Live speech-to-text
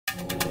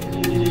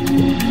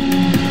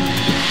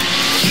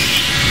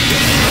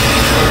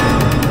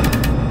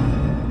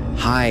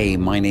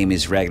my name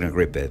is Ragnar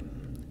Grippe,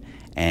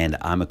 and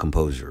I'm a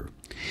composer.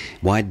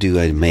 Why do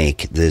I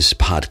make this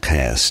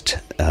podcast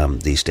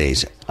these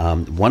days?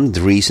 One of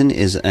the reasons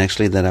is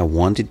actually that I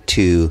wanted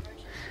to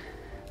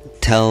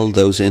tell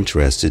those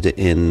interested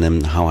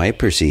in how I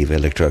perceive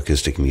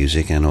electroacoustic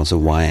music and also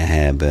why I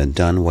have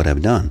done what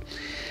I've done.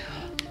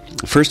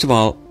 First of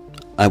all,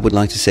 I would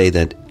like to say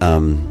that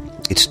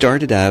it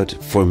started out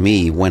for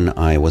me when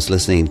I was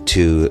listening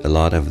to a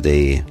lot of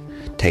the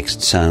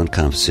text sound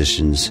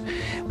compositions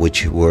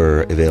which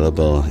were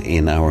available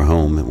in our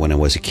home when I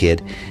was a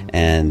kid,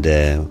 and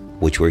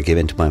which were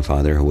given to my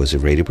father, who was a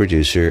radio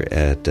producer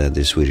at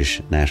the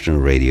Swedish National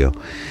Radio.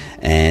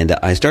 And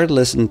I started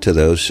listening to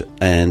those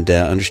and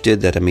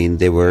understood that,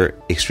 they were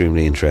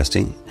extremely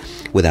interesting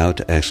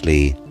without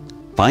actually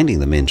finding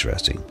them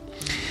interesting.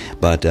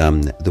 But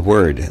the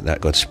word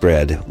that got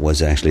spread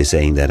was actually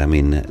saying that,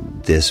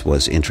 this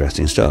was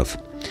interesting stuff.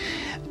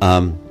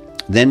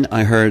 Then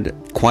I heard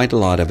quite a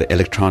lot of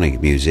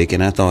electronic music,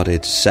 and I thought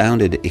it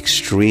sounded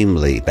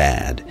extremely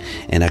bad.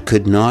 And I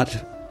could not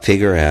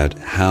figure out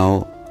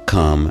how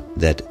come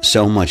that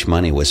so much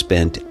money was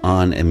spent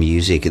on a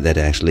music that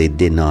actually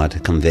did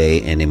not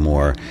convey any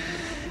more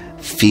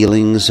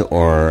feelings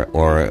or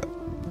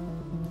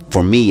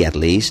for me at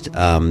least,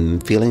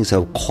 feelings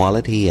of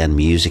quality and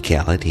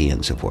musicality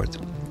and so forth.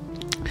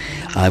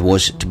 I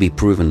was to be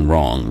proven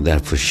wrong,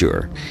 that for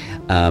sure.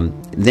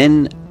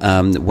 Then,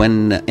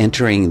 when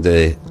entering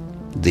the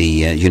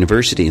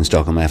university in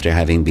Stockholm, after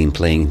having been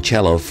playing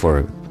cello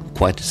for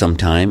quite some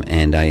time,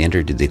 and I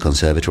entered the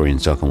conservatory in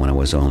Stockholm when I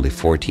was only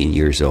 14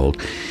 years old,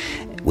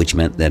 which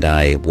meant that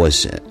I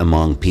was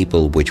among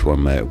people which were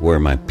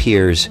my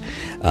peers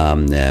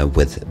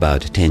with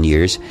about 10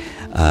 years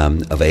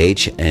of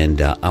age,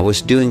 and I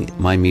was doing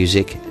my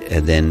music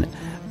then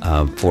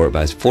for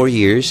about 4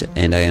 years,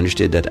 and I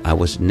understood that I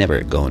was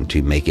never going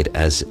to make it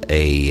as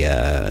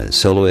a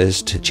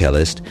soloist,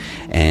 cellist,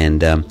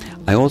 and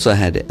I also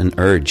had an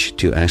urge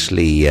to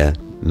actually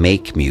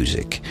make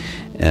music.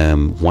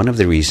 One of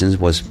the reasons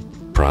was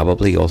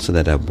probably also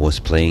that I was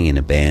playing in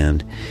a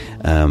band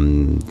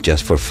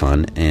just for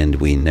fun, and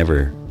we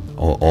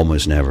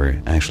almost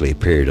never actually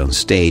appeared on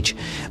stage,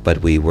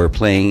 but we were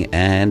playing,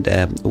 and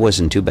it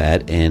wasn't too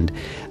bad, and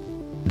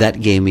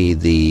that gave me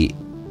the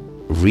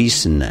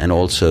reason and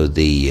also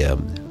the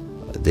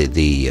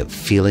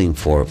feeling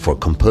for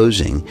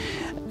composing,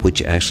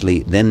 which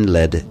actually then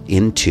led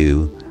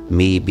into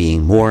me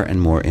being more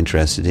and more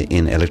interested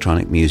in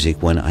electronic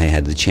music when I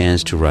had the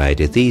chance to write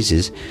a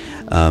thesis,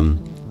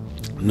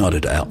 not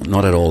at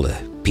all a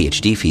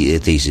PhD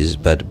thesis,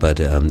 but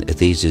a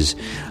thesis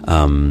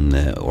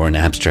or an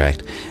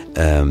abstract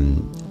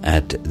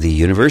at the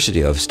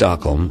University of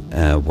Stockholm,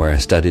 where I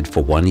studied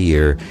for 1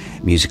 year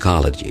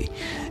musicology,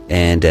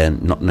 and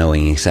not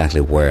knowing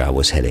exactly where I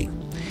was heading.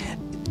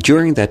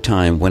 During that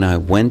time, when I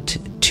went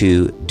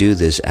to do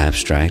this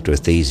abstract or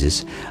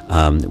thesis,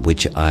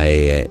 which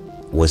I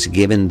was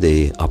given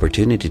the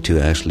opportunity to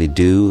actually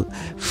do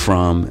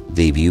from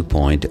the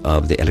viewpoint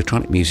of the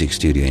electronic music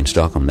studio in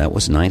Stockholm, that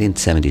was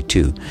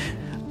 1972.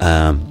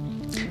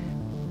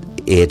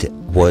 It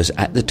was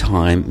at the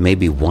time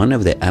maybe one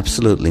of the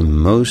absolutely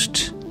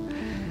most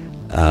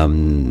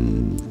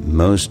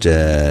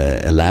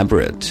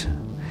elaborate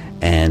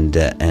and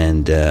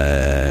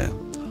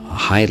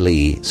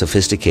highly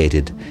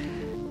sophisticated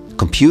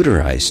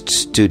computerized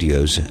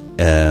studio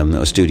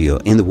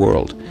in the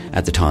world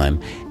at the time,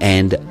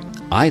 and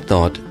I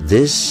thought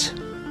this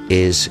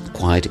is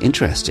quite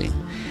interesting.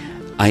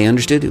 I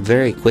understood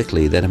very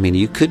quickly that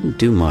you couldn't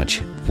do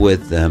much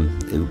with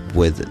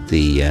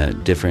the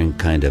different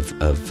kind of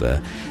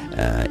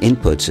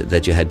inputs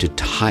that you had to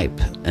type,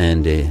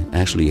 and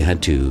actually you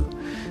had to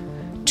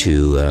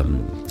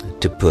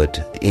put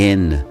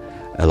in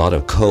a lot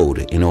of code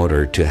in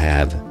order to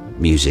have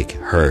music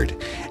heard.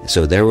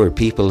 So there were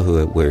people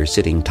who were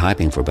sitting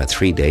typing for about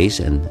 3 days,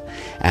 and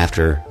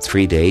after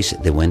 3 days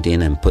they went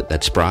in and put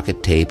that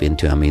sprocket tape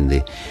into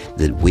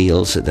the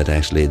wheels that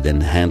actually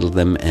then handled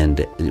them, and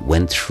it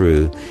went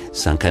through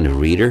some kind of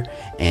reader,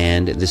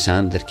 and the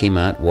sound that came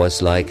out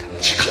was like.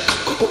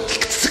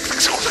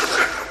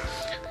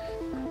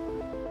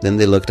 Then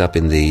they looked up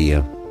in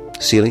the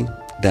ceiling,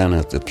 down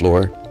at the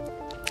floor,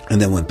 and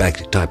then went back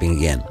to typing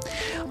again.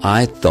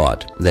 I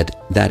thought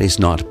that is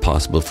not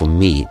possible for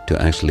me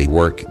to actually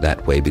work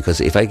that way,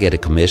 because if I ever get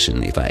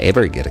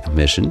a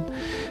commission,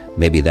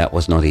 maybe that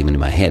was not even in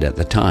my head at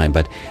the time,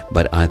 but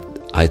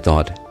I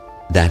thought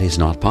that is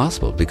not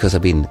possible, because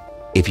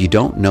if you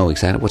don't know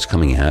exactly what's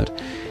coming out,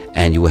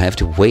 and you have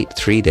to wait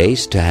 3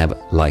 days to have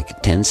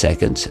like 10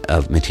 seconds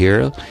of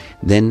material,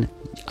 then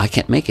I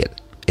can't make it.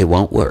 It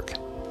won't work.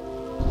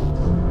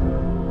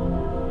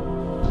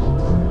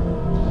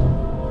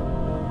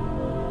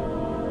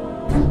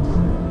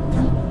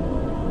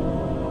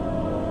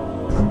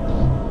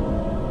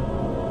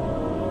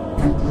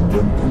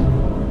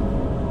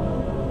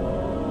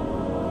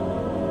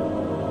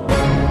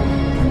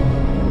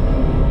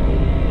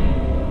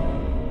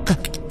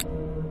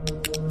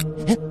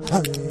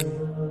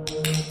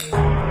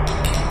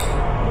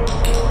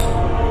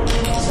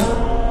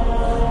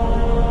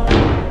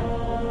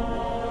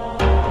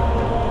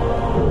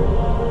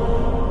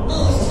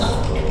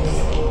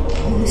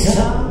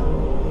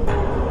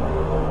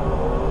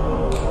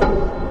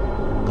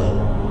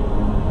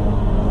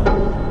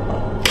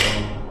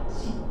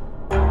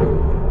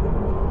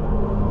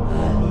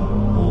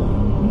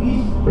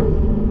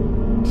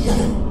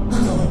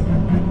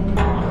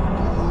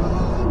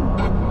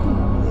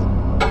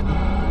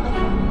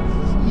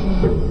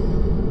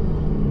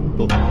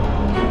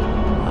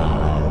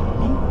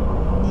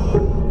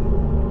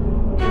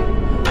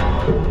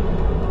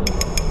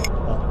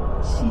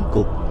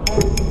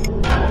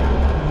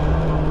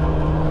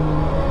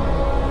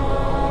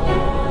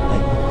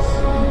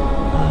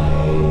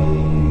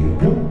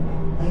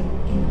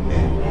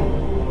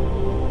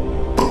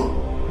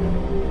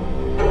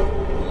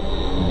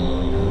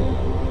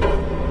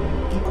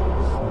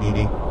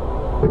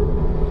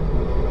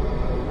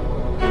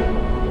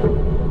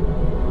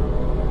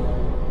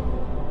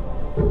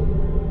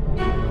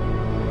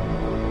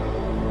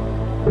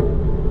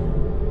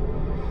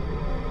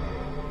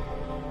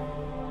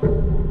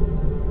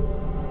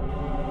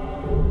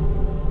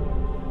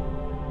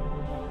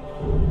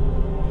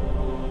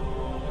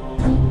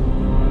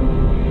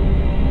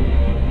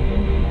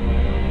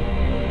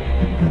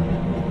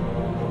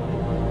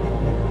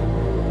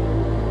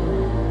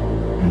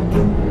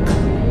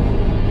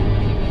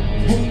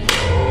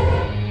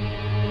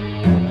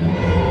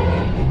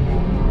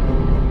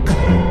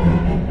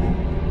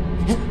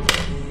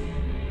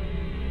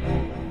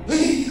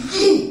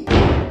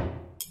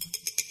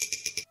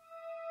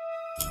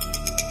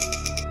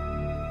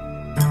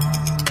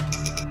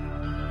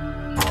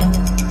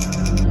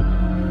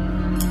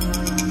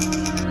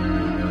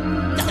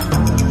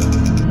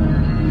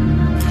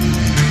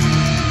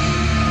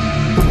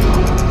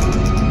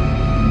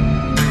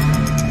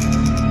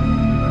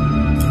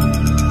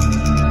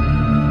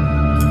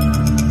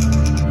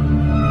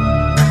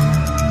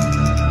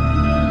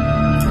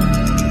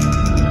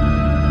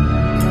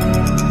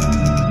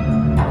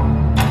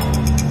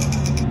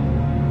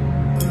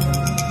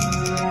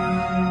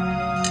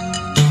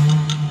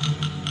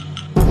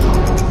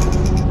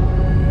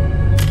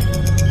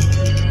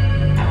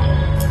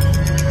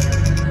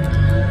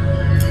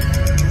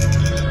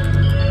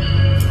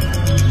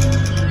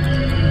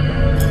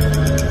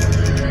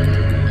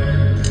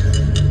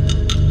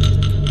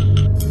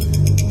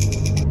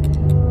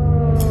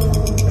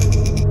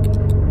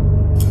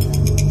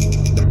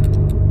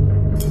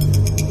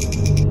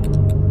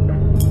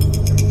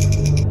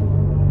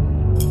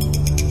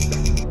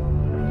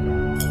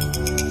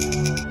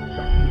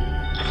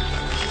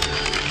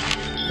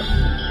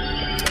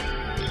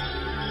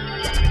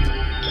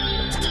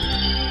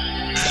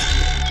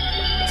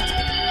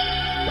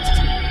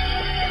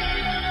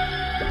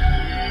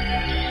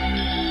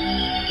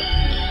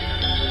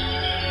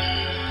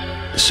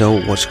 So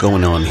what's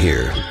going on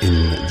here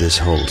in this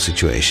whole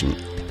situation?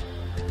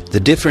 The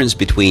difference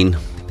between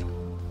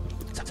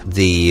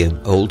the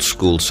old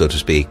school, so to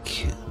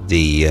speak,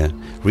 the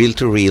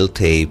reel-to-reel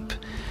tape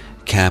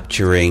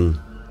capturing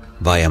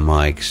via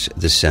mics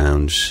the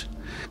sounds,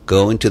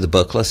 going to the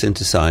Buchla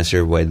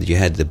synthesizer where you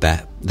had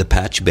the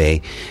patch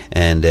bay,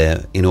 and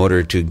in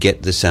order to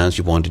get the sounds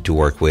you wanted to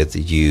work with,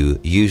 you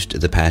used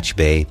the patch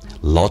bay,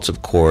 lots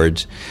of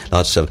cords,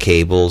 lots of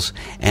cables,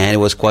 and it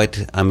was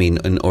quite,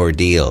 an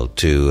ordeal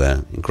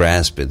to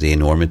grasp the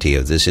enormity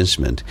of this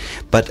instrument.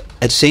 But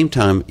at the same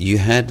time, you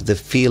had the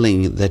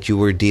feeling that you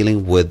were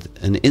dealing with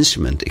an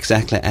instrument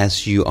exactly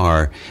as you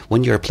are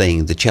when you're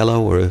playing the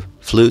cello or a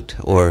flute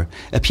or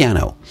a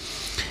piano.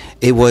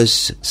 It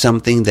was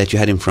something that you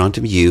had in front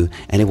of you,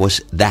 and it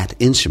was that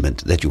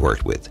instrument that you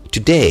worked with.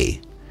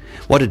 Today,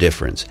 what a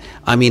difference.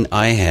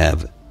 I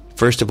have,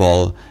 first of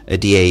all, a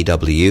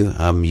DAW.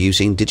 I'm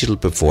using Digital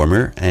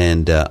Performer,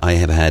 and I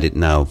have had it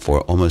now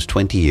for almost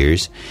 20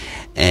 years.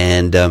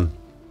 And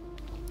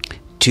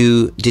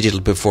to Digital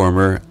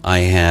Performer, I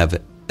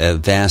have a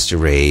vast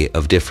array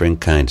of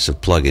different kinds of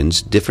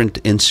plugins, different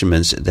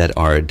instruments that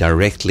are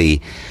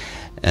directly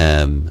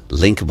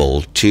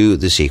linkable to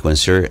the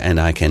sequencer,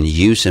 and I can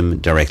use them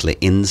directly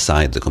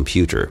inside the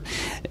computer.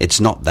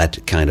 It's not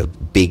that kind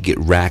of big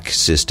rack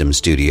system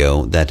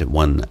studio that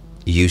one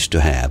used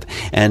to have.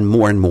 And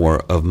more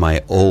of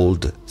my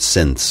old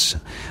synths,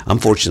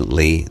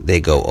 unfortunately, they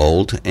go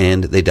old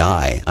and they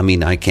die.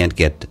 I can't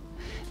get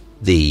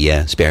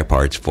the spare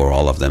parts for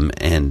all of them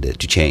and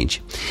to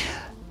change.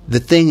 The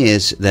thing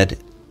is that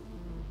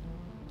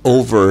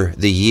over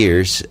the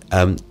years,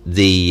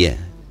 the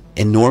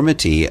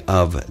enormity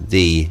of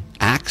the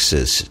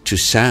access to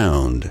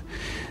sound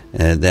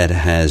that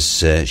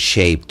has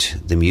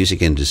shaped the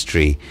music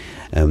industry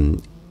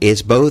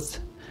is both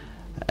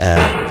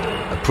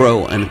a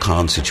pro and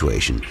con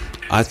situation.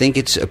 I think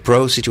it's a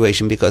pro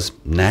situation because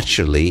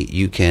naturally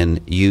you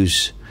can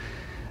use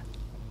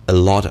a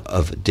lot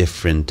of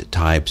different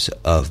types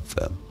of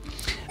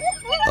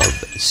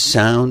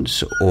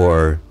sounds,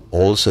 or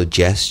also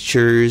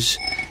gestures.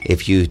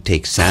 If you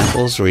take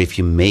samples, or if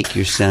you make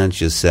your sounds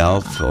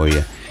yourself, or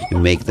you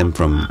make them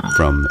from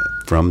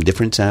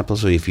different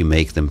samples, or if you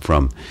make them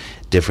from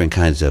different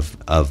kinds of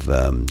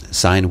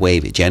sine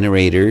wave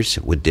generators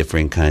with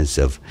different kinds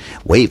of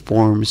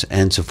waveforms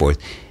and so forth,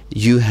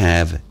 you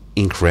have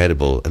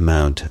incredible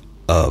amount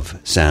of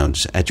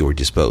sounds at your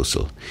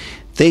disposal.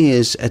 Thing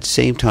is, at the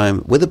same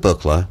time, with the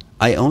Buchla,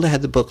 I only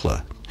had the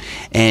Buchla,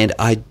 and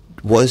I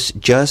was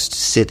just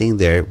sitting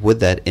there with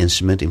that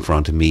instrument in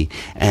front of me,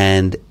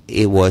 and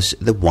it was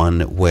the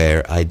one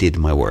where I did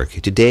my work.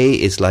 Today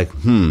it's like,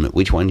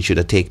 which one should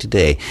I take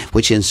today?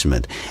 Which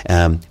instrument?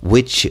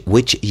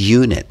 Which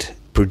unit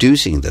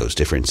producing those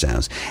different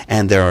sounds?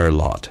 And there are a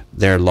lot.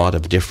 There are a lot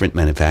of different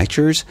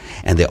manufacturers,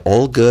 and they're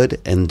all good,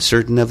 and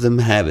certain of them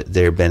have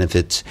their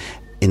benefits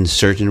in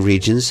certain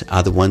regions,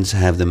 other ones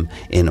have them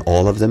in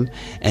all of them,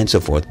 and so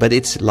forth. But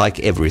it's like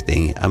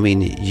everything. I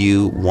mean,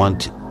 you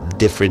want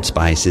different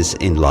spices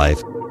in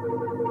life.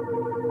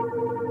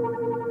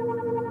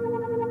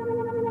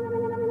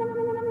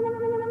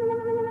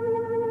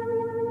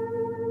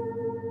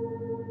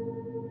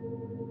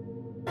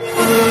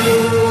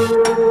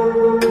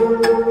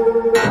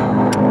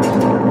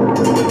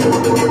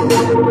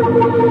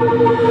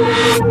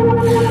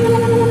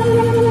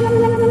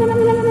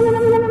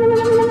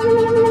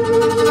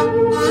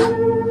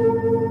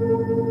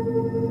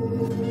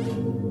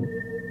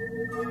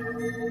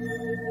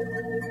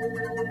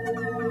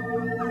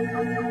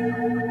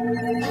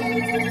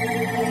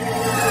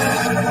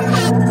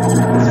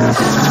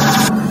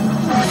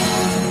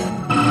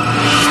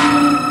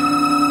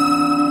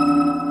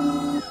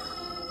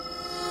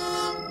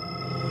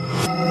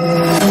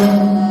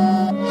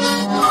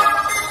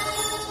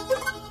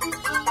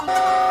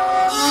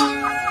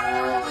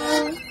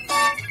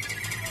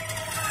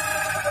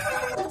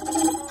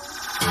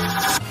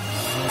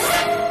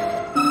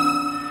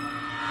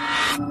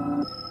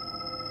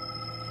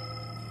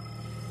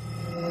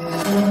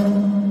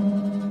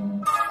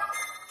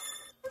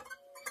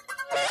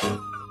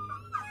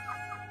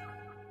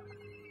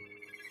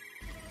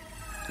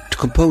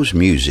 Compose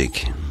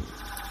music,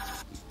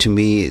 to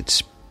me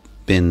it's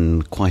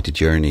been quite a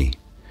journey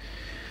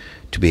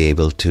to be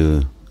able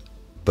to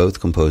both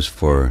compose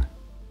for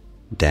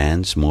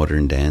dance,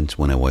 modern dance,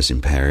 when I was in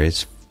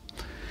Paris,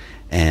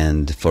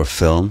 and for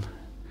film,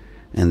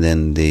 and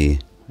then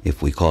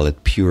if we call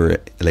it pure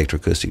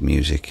electroacoustic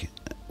music.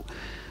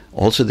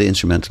 Also the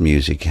instrumental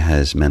music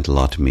has meant a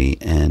lot to me,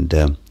 and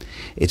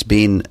it's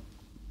been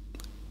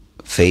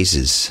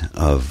phases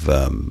of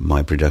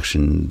my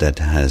production that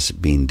has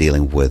been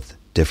dealing with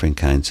different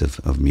kinds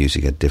of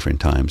music at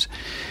different times,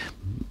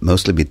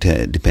 mostly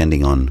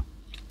depending on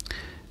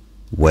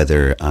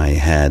whether I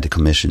had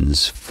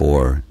commissions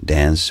for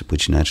dance,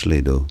 which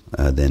naturally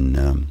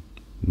then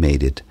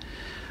made it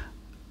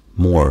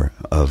more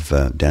of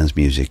dance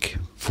music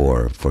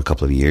for a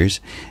couple of years,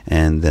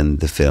 and then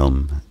the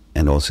film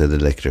and also the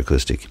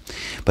electroacoustic.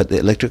 But the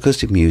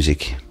electroacoustic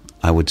music,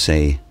 I would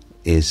say,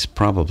 is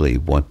probably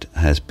what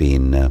has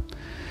been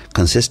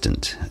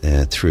consistent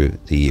through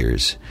the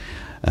years.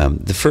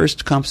 The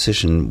first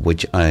composition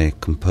which I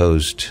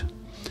composed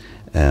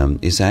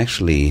is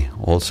actually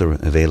also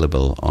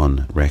available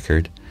on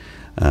record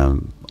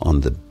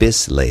on the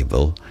BIS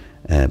label,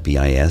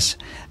 BIS,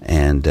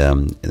 and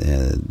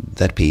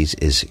that piece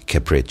is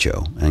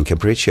Capriccio. And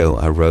Capriccio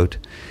I wrote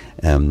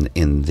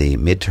in the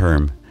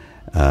midterm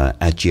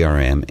at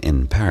GRM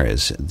in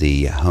Paris,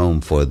 the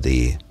home for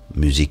the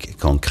Musique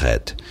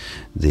concrète,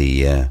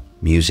 the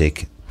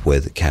music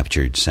with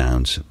captured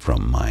sounds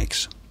from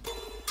mics.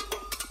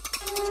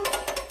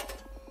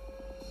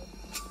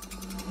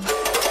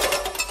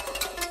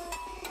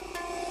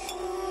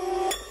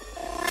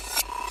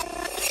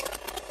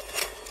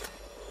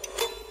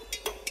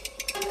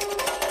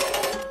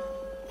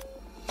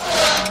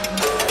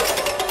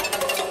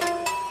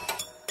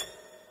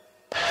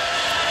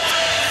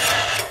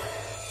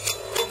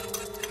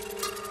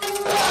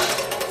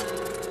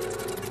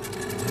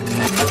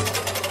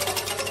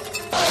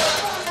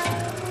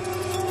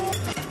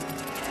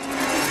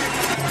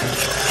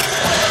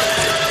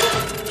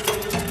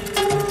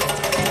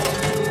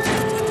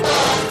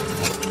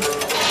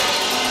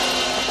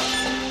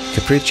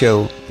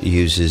 Capriccio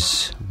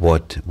uses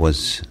what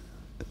was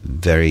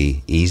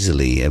very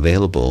easily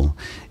available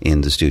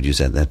in the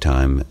studios at that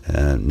time,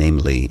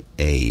 namely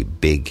a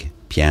big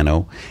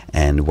piano,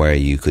 and where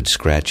you could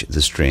scratch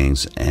the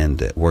strings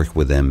and work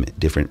with them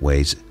different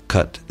ways,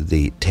 cut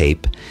the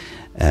tape.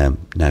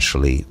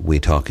 Naturally, we're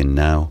talking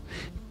now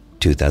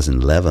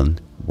 2011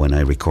 when I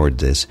record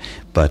this,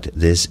 but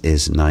this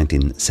is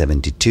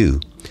 1972,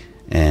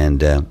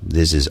 and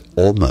this is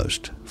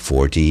almost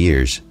 40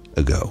 years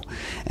ago,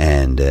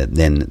 and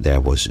then there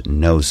was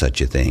no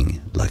such a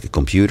thing like a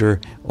computer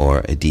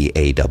or a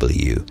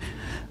DAW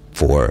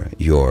for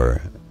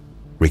your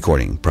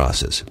recording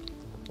process.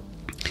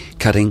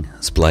 Cutting,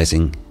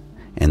 splicing,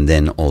 and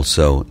then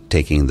also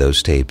taking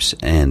those tapes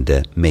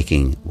and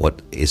making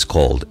what is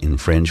called in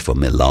French for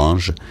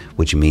mélange,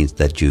 which means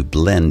that you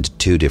blend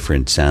two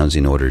different sounds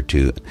in order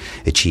to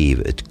achieve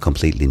a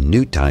completely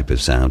new type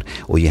of sound,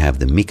 or you have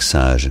the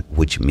mixage,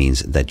 which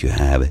means that you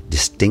have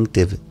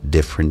distinctive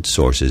different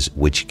sources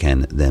which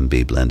can then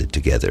be blended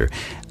together,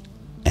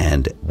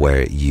 and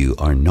where you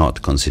are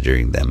not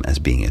considering them as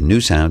being a new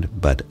sound,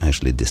 but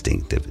actually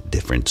distinctive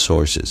different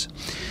sources.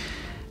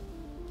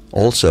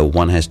 Also,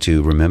 one has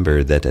to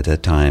remember that at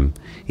that time,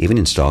 even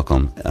in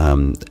Stockholm,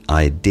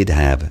 I did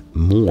have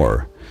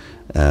more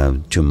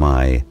to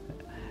my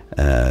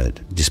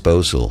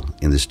disposal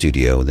in the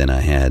studio than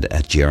I had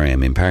at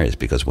GRM in Paris,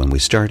 because when we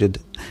started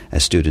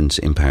as students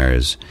in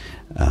Paris,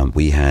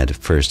 we had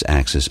first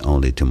access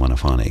only to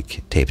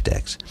monophonic tape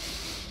decks.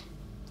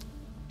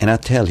 And I'll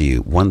tell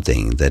you one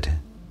thing, that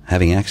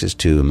having access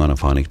to a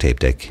monophonic tape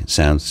deck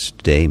sounds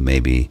today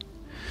maybe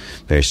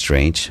very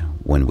strange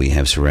when we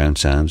have surround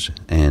sounds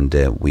and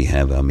we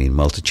have,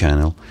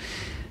 multi-channel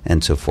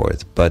and so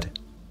forth. But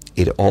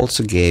it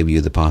also gave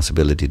you the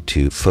possibility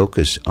to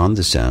focus on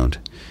the sound,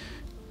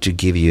 to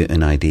give you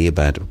an idea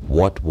about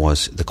what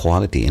was the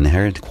quality,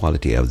 inherent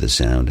quality of the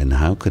sound, and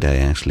how could I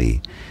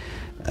actually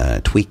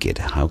tweak it,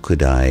 how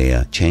could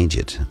I change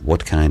it,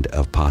 what kind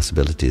of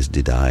possibilities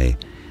did I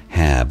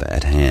have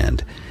at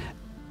hand,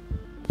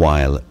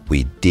 while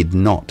we did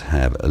not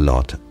have a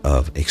lot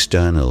of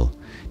external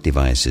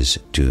devices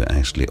to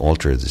actually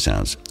alter the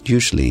sounds.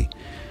 Usually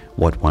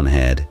what one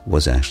had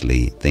was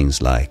actually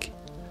things like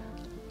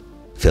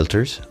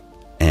filters,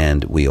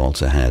 and we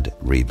also had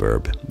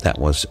reverb. That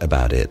was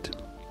about it.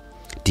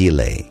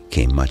 Delay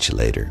came much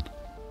later.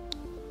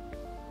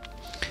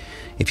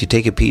 If you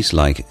take a piece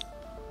like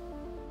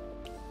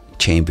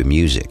Chamber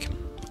Music,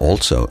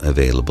 also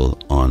available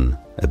on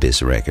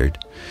Abyss record,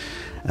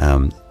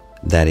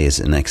 that is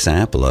an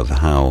example of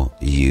how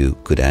you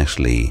could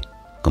actually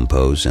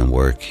compose and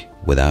work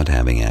without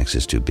having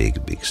access to a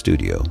big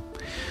studio.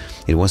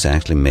 It was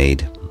actually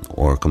made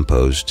or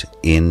composed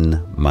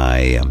in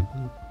my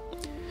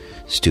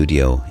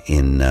studio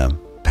in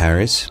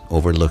Paris,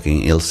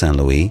 overlooking Ile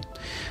Saint-Louis,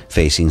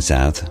 facing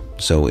south.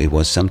 So it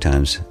was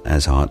sometimes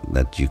as hot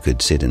that you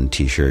could sit in a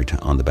t-shirt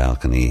on the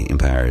balcony in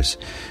Paris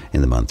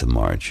in the month of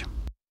March.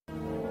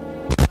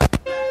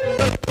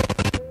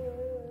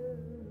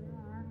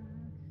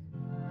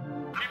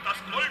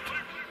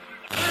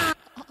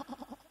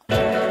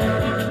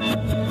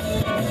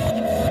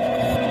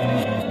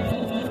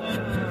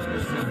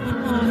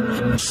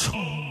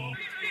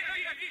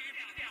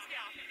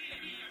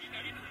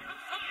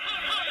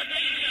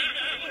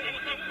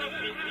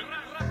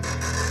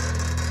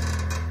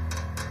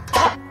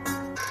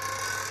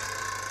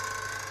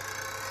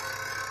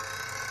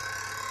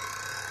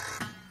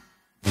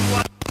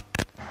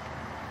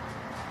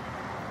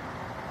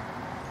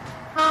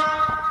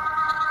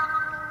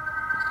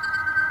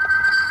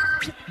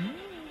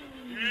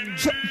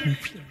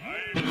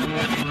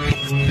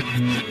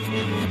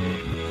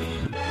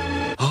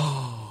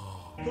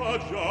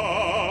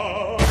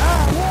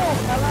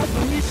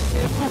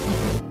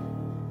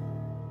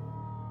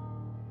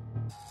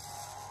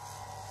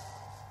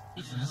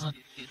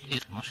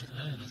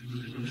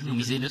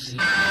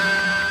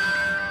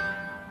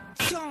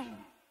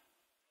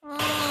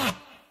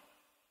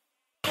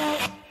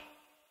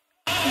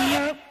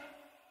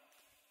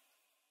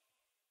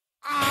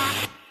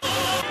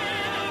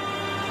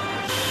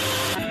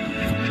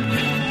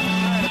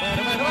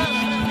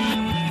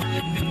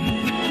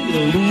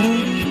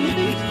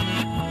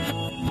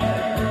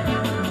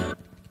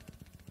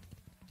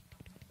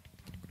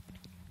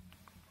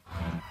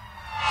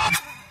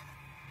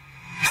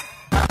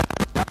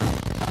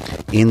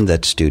 In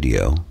that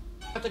studio,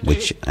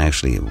 which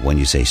actually, when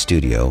you say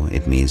studio,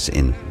 it means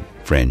in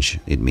French,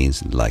 it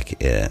means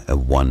like a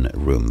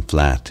one-room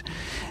flat,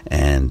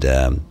 and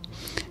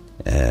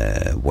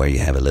where you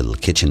have a little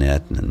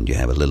kitchenette and you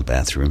have a little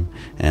bathroom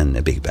and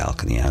a big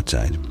balcony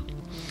outside.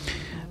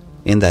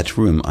 In that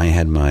room, I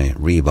had my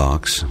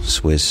Revox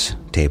Swiss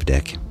tape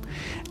deck,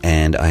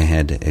 and I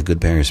had a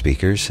good pair of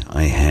speakers.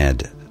 I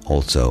had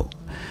also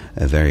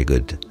a very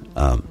good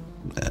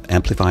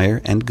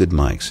amplifier and good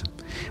mics.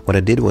 What I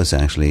did was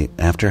actually,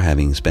 after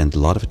having spent a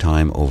lot of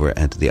time over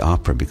at the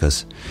opera,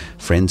 because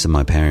friends of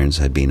my parents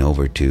had been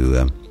over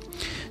to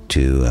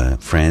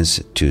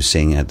France to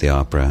sing at the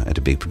opera at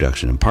a big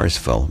production in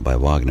Parsifal by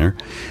Wagner,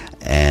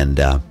 and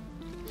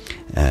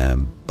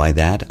by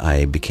that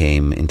I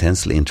became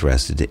intensely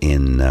interested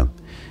in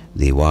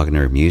the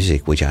Wagner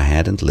music, which I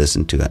hadn't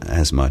listened to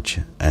as much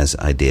as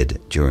I did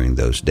during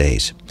those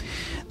days.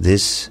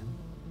 This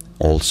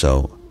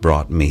also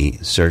brought me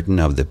certain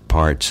of the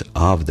parts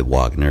of the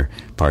Wagner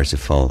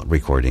Parsifal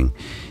recording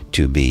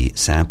to be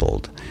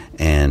sampled,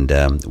 and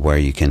where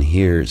you can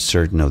hear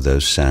certain of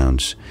those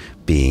sounds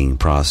being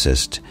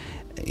processed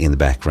in the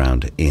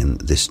background in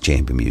this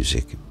chamber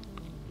music.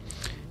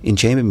 In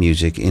chamber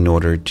music, in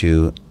order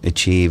to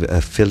achieve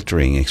a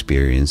filtering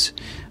experience,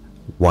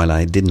 while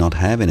I did not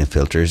have any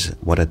filters,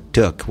 what I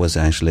took was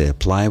actually a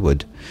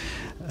plywood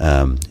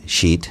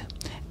sheet,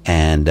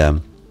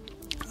 and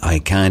I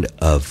kind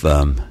of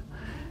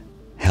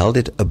held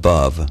it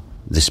above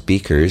the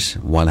speakers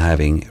while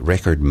having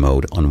record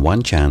mode on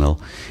one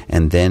channel,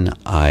 and then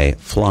I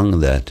flung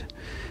that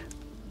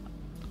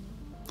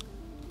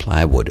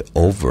plywood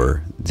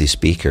over the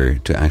speaker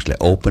to actually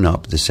open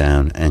up the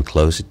sound and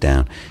close it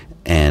down,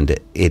 and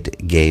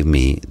it gave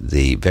me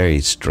the very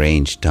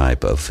strange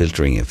type of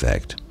filtering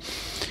effect.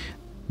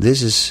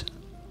 This is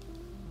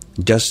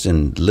just a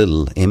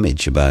little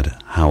image about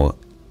how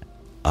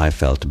I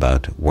felt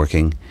about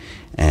working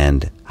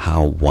and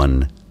how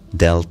one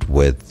dealt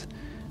with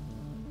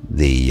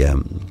the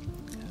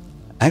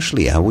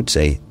actually, I would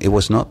say it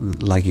was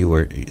not like you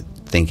were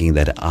thinking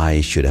that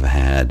I should have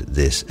had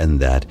this and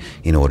that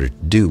in order to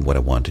do what I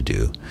want to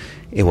do.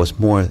 It was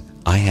more,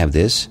 I have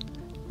this,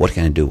 what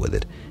can I do with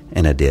it?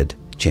 And I did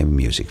chamber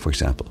music, for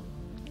example.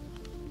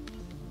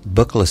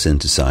 Buchla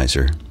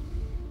synthesizer,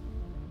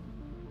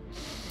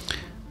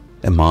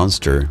 a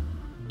monster.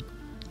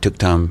 Took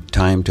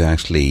time to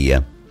actually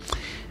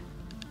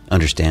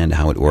understand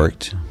how it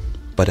worked,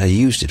 but I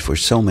used it for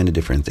so many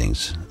different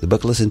things. The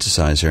Buchla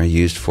synthesizer I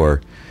used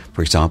for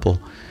example,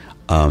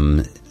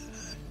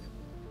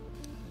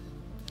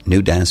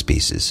 new dance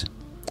pieces.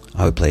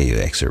 I will play you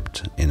an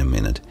excerpt in a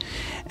minute.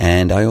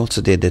 And I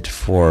also did it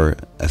for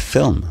a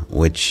film,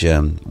 which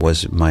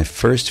was my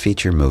first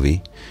feature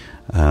movie,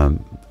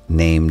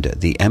 named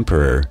The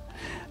Emperor,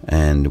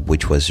 and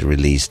which was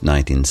released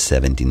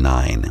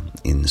 1979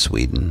 in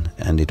Sweden.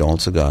 And it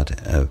also got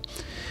a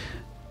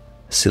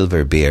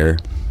silver bear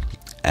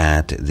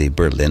at the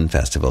Berlin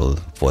Festival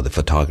for the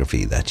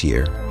photography that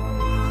year.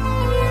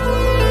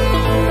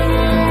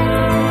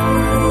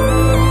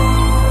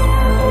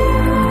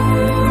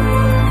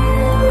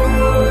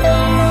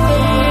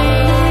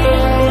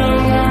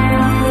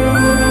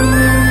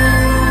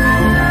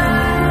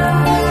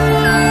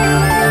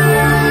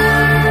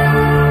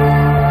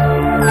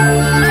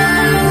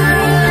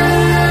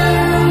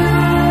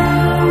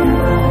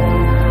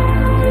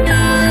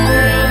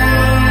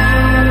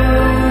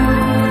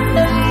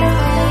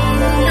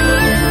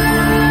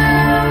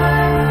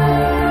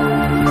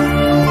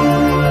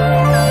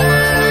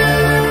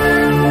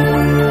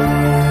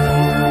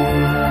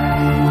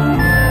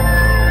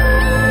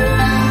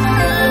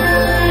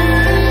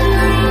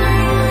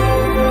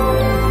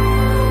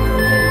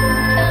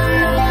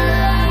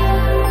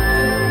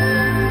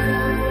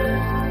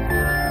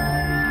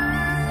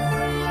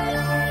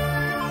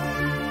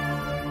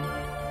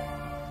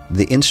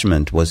 The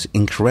instrument was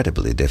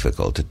incredibly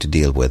difficult to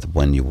deal with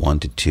when you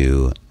wanted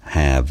to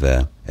have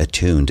a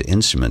tuned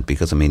instrument,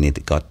 because, I mean,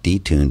 it got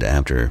detuned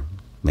after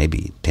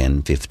maybe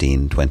 10,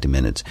 15, 20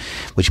 minutes,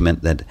 which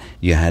meant that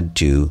you had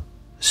to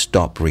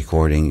stop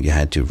recording, you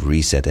had to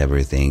reset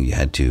everything, you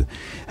had to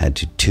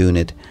tune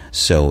it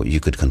so you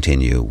could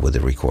continue with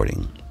the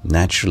recording.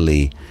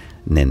 Naturally,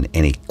 then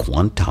any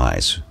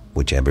quantize,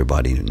 which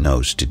everybody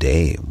knows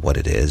today what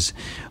it is,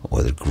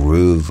 or the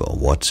groove or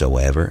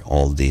whatsoever,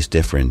 all these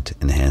different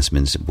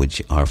enhancements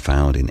which are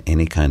found in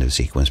any kind of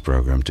sequence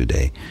program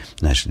today,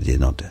 naturally did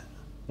not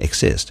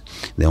exist.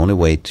 The only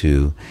way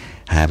to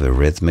have a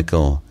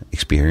rhythmical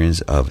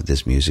experience of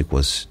this music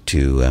was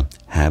to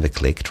have a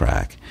click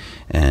track,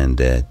 and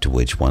to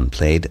which one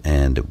played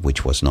and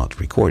which was not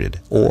recorded.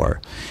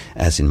 Or,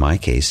 as in my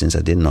case, since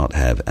I did not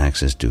have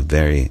access to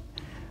very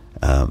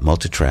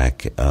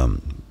multi-track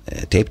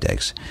tape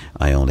decks,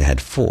 I only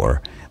had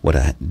 4. What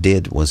I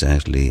did was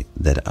actually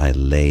that I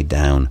laid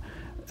down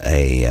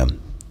a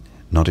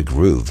not a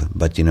groove,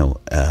 but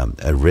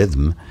a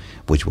rhythm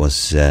which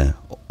was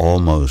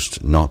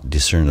almost not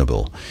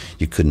discernible.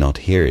 You could not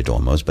hear it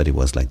almost, but it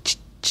was like,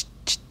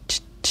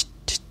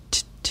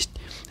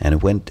 and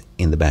it went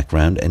in the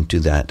background, and to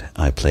that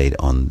I played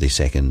on the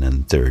 2nd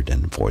and 3rd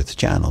and 4th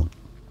channel.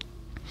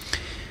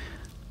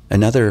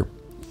 Another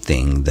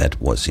thing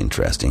that was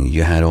interesting,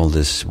 you had all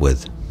this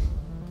with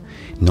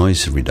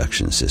noise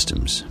reduction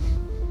systems.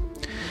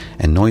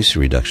 And noise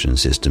reduction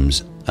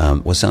systems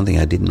was something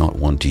I did not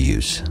want to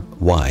use.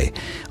 Why?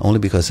 Only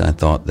because I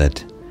thought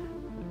that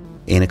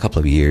in a couple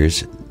of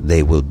years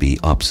they will be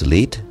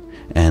obsolete,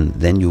 and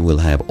then you will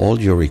have all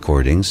your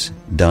recordings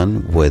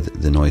done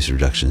with the noise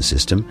reduction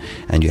system,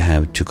 and you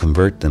have to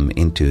convert them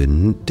into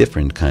a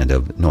different kind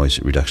of noise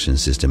reduction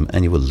system,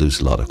 and you will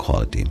lose a lot of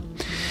quality.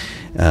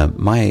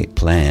 My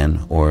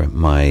plan, or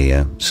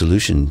my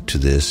solution to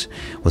this,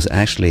 was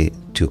actually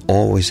to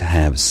always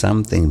have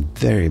something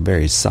very,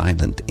 very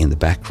silent in the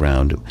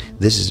background.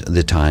 This is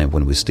the time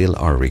when we still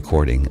are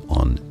recording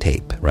on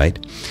tape, right?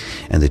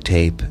 And the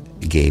tape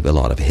gave a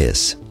lot of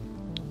hiss.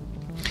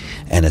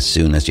 And as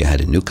soon as you had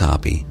a new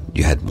copy,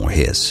 you had more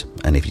hiss.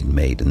 And if you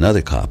made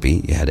another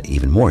copy, you had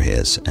even more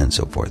hiss, and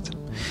so forth.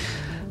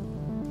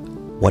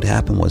 What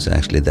happened was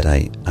actually that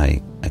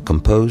I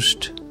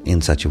composed in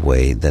such a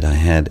way that I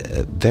had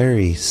a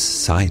very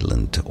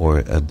silent,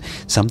 or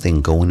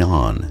something going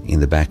on in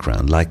the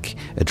background, like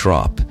a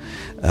drop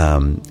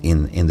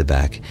in the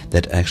back,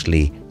 that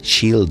actually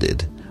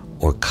shielded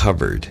or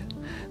covered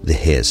the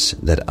hiss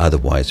that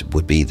otherwise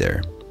would be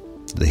there.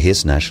 The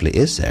hiss naturally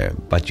is there,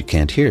 but you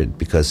can't hear it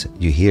because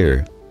you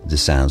hear the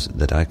sounds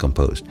that I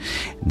composed.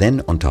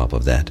 Then on top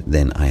of that,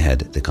 then I had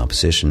the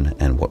composition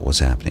and what was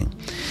happening.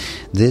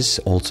 This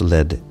also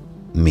led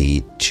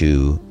me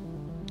to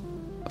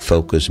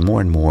focus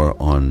more and more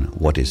on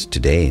what is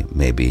today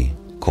maybe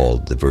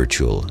called the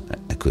virtual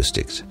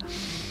acoustics.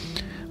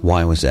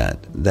 Why was that?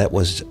 That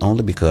was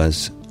only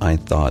because I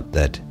thought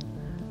that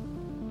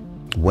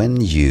when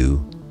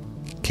you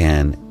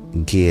can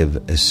give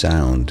a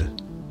sound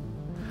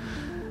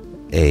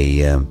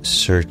a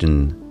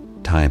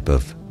certain type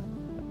of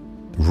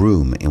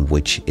room in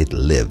which it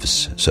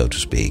lives, so to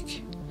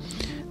speak,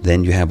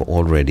 then you have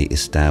already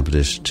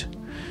established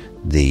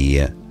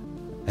the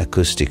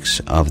acoustics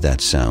of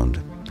that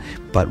sound.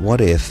 But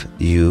what if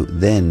you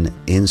then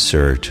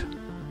insert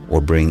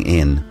or bring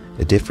in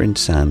a different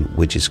sound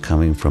which is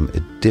coming from a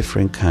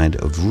different kind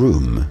of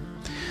room?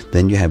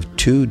 Then you have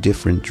two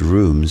different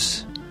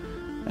rooms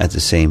at the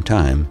same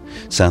time,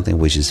 something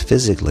which is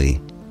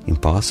physically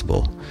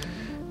impossible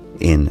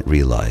in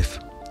real life.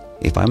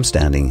 If I'm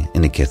standing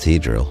in a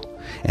cathedral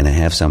and I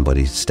have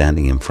somebody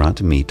standing in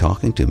front of me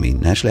talking to me,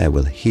 naturally I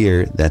will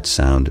hear that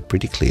sound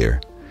pretty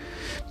clear.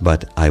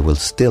 But I will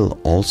still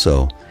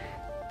also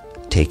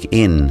take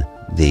in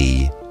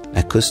the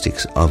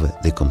acoustics of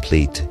the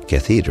complete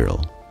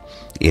cathedral.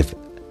 If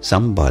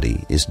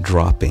somebody is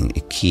dropping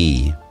a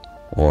key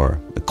or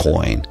a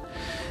coin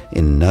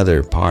in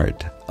another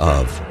part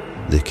of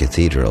the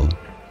cathedral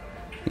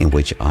in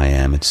which I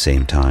am at the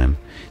same time,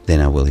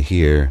 then I will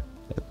hear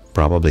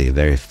probably a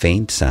very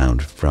faint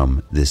sound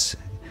from this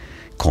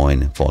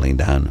coin falling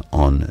down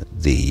on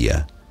the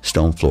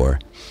stone floor.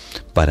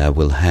 But I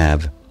will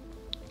have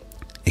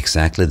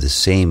exactly the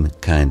same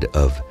kind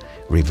of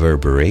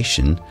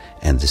reverberation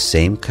and the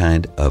same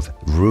kind of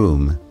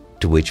room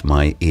to which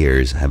my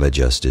ears have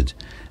adjusted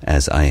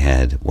as I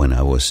had when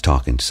I was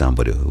talking to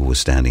somebody who was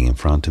standing in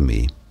front of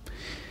me.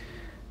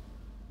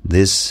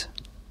 This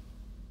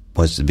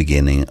was the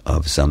beginning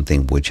of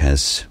something which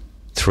has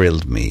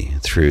thrilled me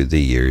through the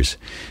years,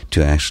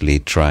 to actually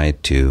try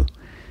to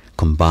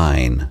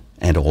combine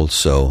and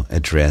also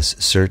address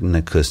certain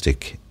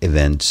acoustic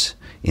events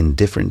in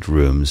different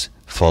rooms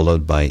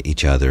followed by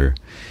each other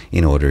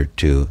in order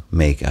to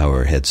make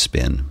our heads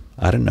spin.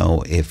 I don't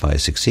know if I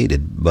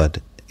succeeded, but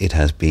it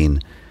has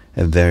been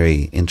a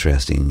very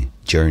interesting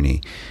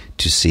journey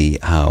to see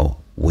how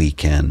we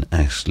can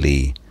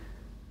actually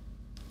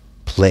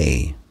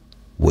play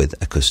with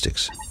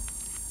acoustics.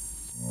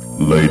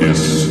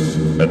 Ladies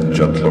and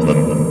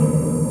gentlemen,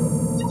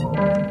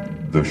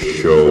 the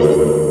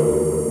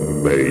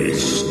show may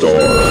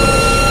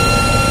start.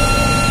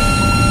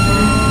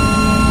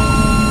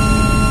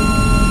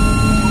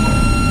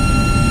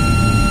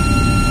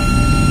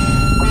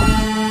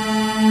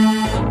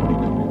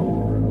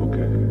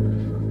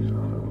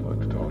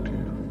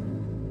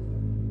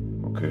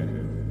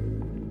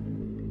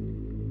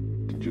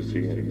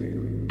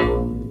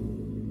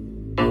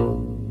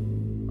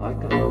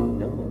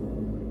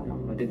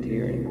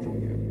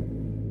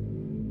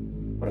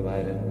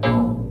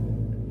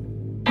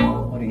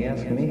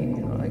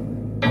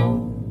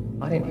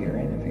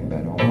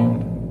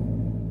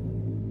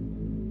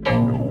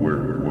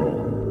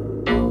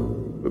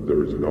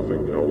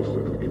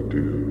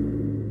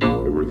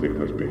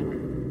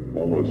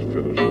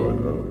 Finished right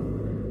now,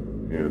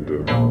 and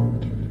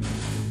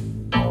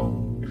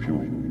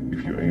if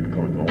you ain't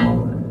coming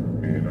over,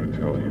 and I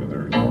tell you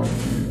there's going to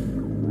be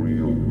a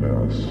real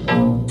mess.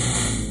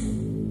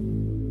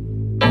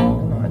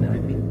 Come on, I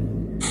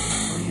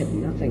had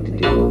nothing to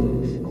do with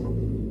this.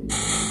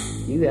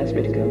 You asked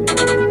me to come here.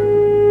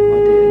 I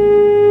did.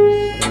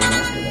 But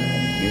after that,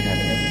 you have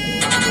everything in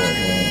your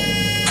hands,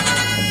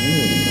 and you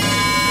really don't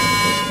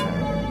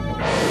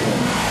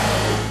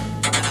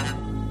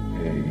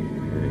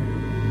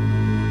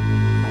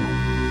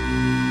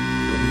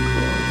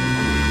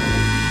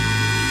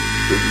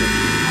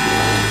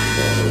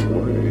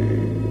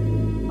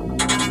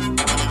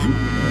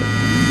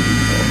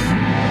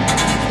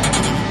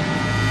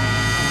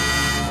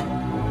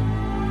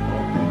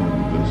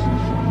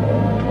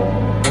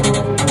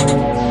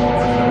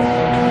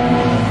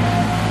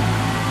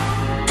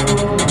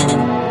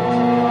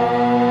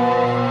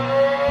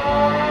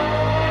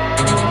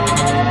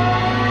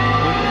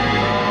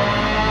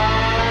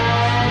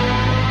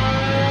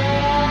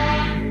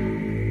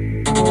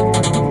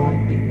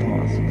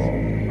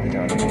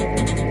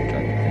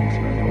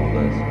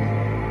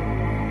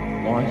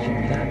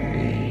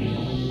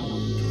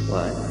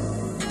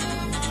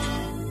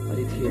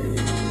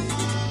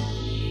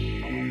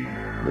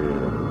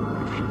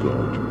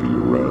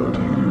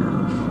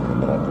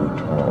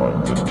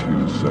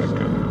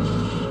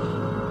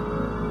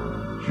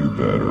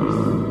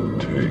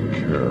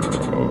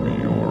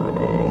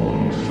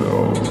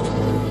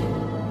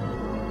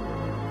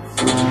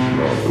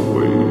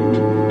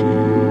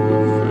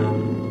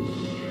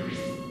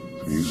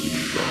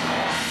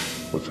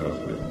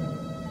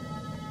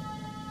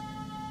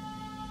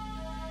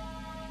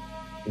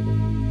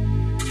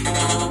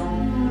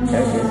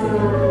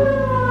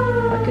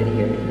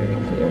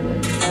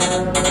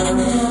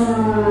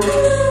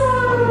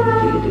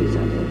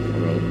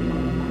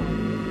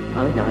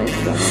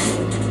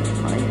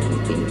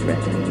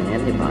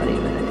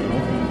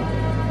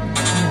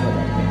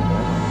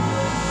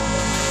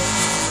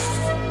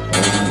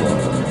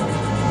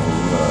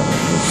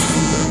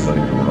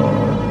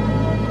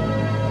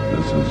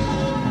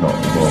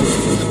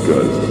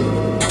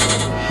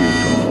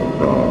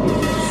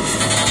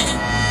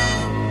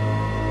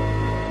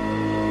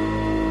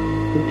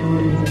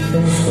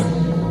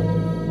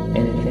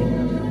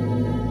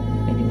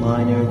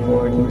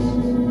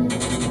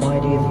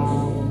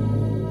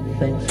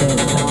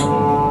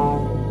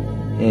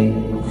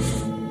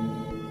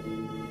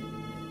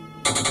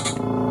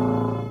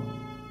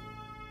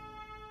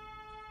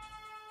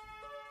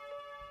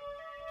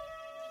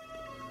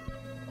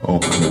Okay.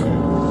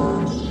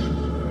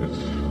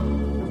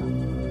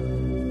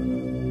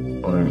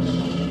 I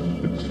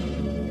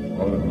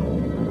don't know.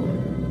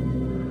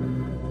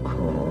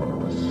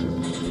 Cause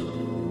it's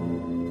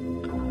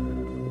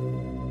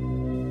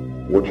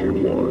what you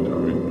want. I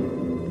mean,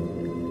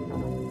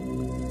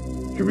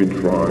 you've been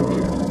trying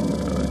to.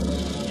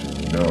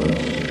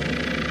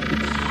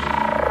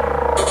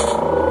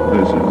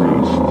 This is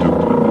really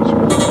stupid. This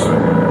whole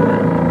thing. I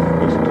mean,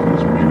 listen to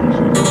this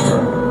music in the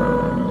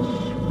background.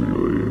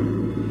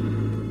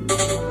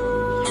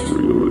 It's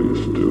really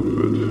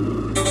stupid.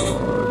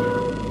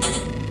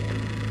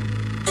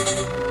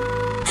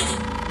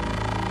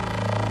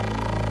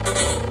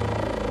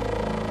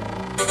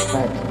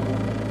 But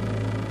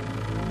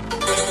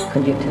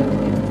could you tell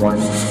me one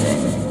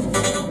thing?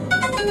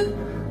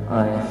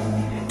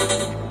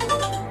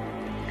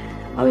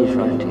 I've been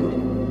trying to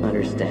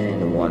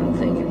understand one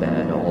thing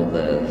about all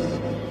this.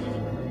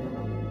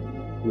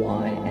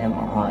 Why am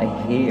I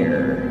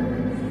here?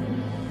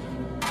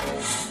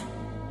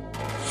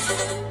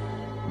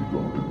 We're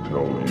going to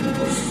tell you,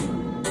 but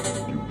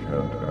you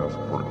can't ask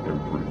for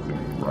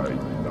everything right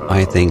now.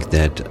 I think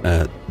that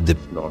the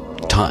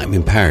time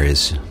in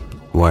Paris,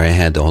 where I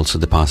had also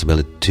the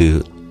possibility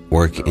to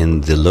work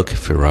in the Luc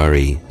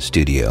Ferrari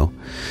studio.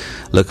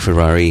 Luc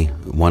Ferrari,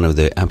 one of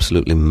the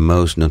absolutely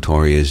most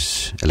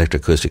notorious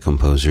electroacoustic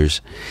composers,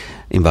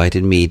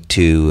 invited me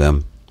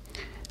to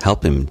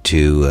help him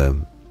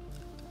to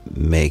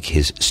make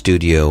his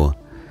studio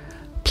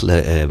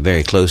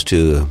very close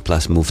to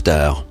Place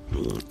Mouffetard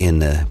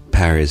in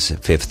Paris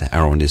 5th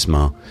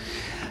arrondissement.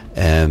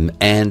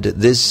 And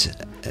this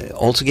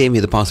also gave me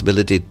the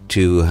possibility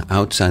to,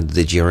 outside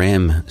the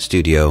GRM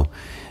studio,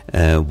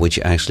 which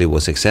actually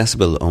was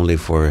accessible only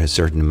for a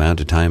certain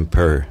amount of time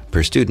per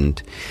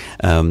student,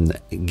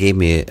 gave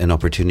me an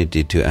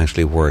opportunity to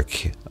actually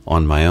work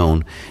on my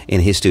own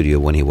in his studio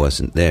when he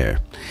wasn't there.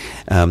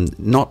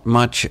 Not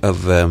much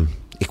of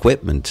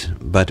equipment,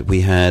 but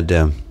we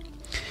had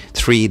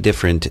 3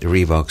 different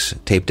Revox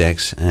tape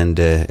decks and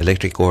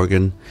electric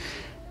organ.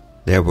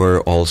 There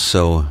were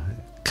also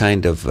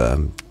kind of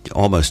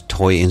almost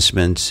toy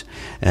instruments,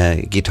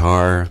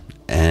 guitar,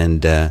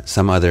 and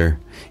some other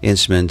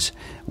instruments,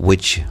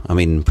 which, I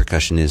mean,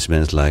 percussion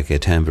instruments like a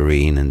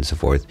tambourine and so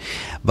forth.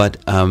 But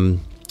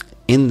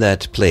in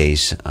that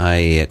place,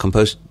 I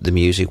composed the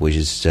music, which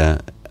is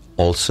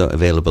also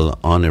available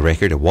on a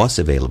record. It was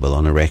available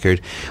on a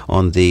record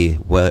on the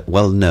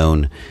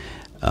well-known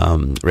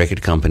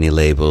record company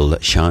label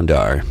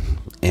Shandar.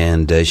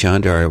 And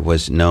Shandar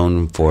was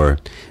known for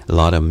a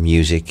lot of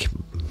music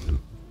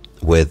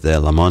with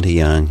Lamont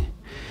Young,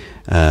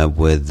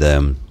 with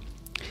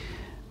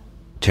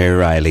Terry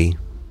Riley,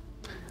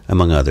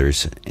 among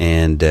others.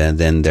 And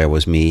then there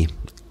was me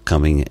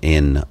coming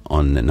in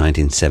on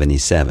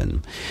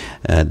 1977.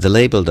 The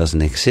label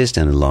doesn't exist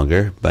any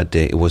longer, but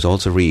it was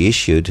also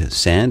reissued.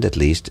 Sand, at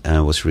least,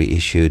 was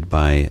reissued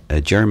by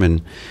a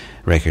German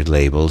record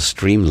label,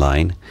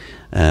 Streamline,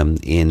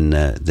 in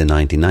the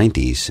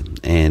 1990s.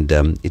 And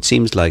it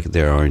seems like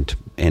there aren't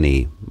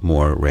any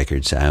more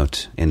records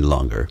out any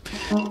longer.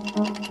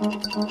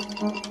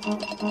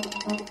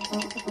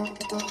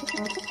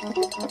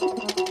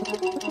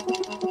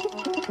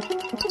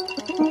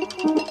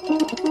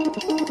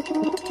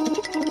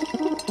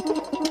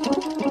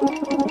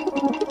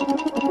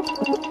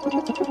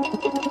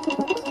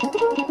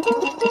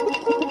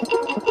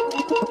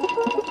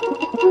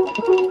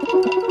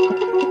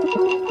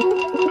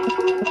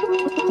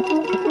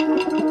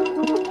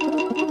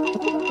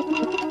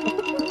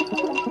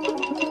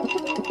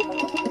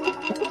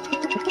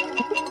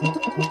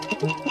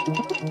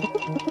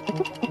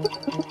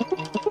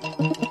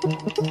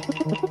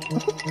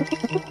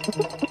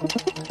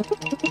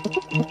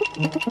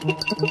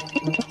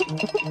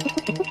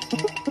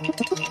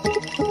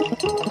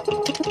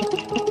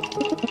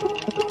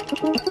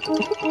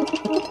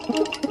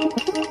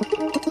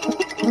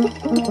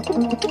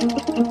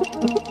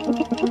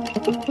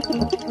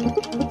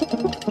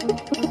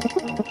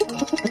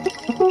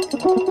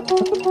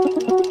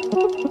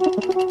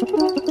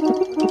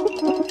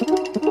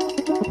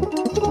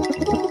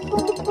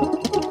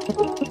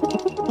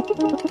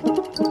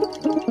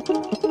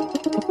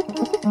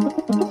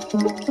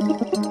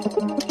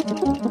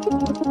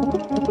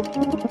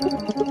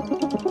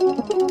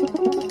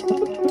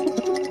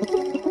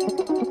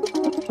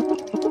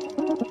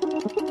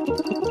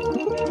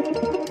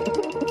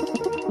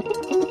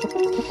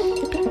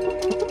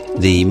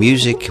 The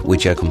music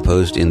which I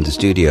composed in the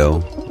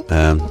studio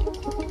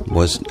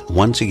was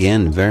once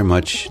again very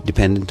much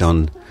dependent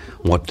on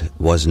what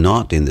was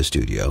not in the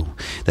studio.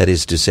 That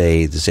is to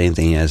say, the same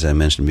thing as I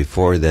mentioned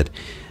before, that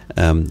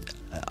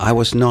I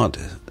was not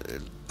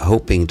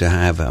hoping to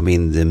have,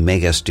 the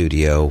mega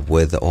studio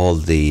with all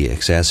the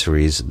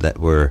accessories that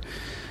were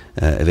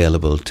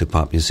available to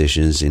pop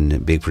musicians in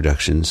big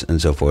productions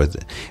and so forth.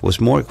 It was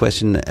more a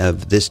question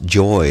of this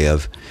joy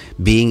of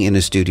being in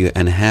a studio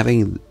and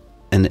having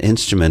an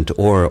instrument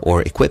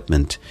or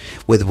equipment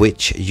with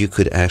which you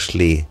could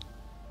actually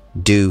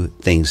do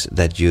things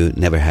that you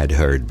never had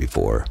heard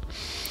before.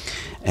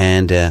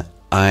 And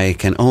I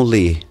can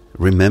only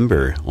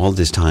remember all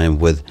this time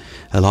with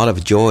a lot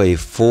of joy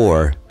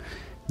for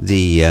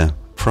the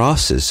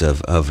process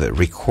of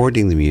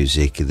recording the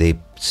music, the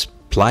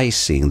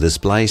splicing,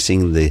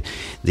 the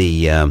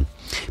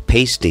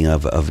pasting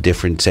of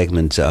different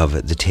segments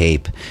of the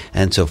tape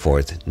and so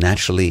forth,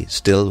 naturally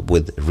still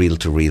with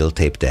reel-to-reel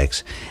tape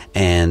decks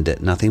and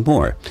nothing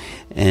more.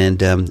 And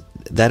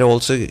that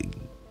also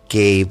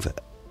gave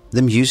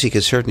the music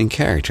a certain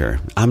character.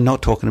 I'm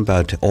not talking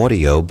about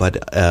audio,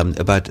 but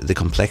about the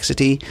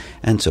complexity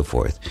and so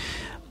forth.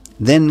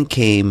 Then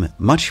came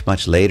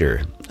much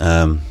later.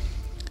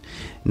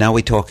 Now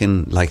we're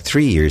talking like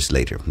 3 years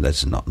later.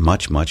 That's not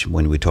much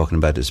when we're talking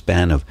about the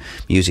span of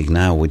music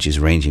now, which is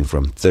ranging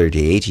from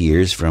 38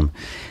 years, from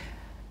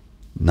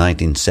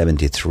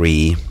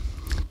 1973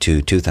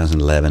 to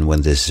 2011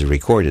 when this is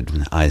recorded.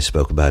 I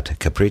spoke about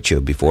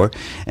Capriccio before,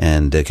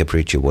 and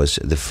Capriccio was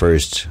the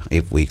first,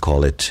 if we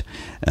call it,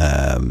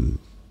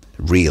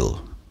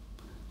 real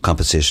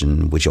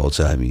composition, which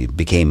also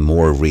became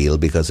more real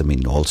because,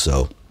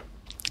 also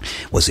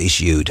was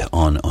issued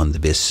on the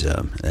BIS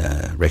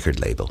record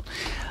label.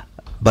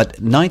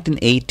 But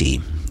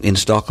 1980 in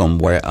Stockholm,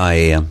 where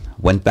I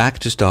went back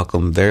to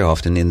Stockholm very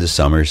often in the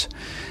summers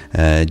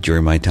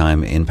during my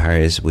time in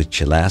Paris,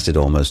 which lasted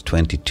almost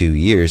 22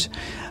 years,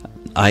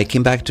 I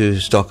came back to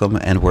Stockholm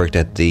and worked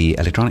at the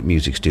electronic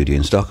music studio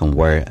in Stockholm,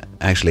 where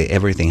actually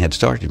everything had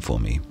started for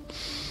me.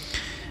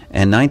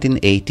 And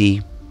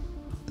 1980,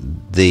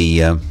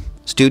 the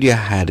studio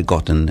had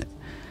gotten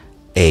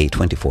a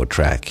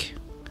 24-track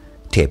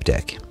tape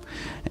deck,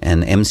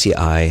 an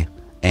MCI,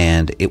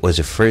 and it was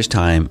the first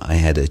time I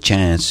had a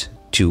chance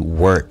to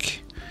work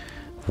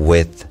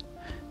with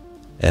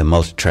a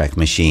multi-track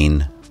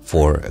machine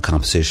for a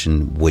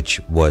composition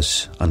which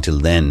was until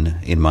then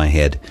in my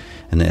head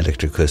an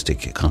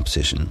electroacoustic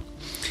composition.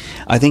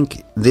 I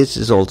think this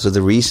is also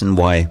the reason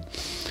why,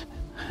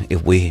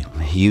 if we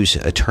use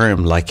a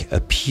term like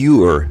a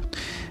pure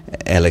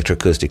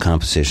electroacoustic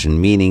composition,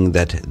 meaning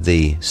that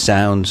the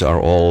sounds are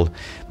all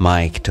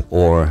mic'd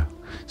or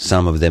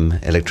some of them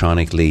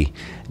electronically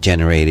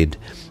generated,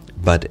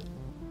 but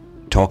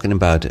talking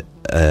about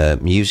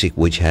music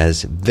which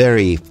has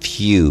very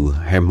few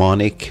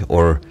harmonic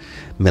or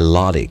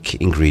melodic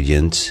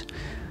ingredients,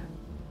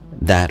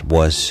 that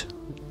was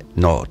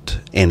not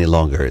any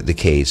longer the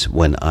case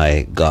when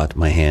I got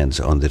my hands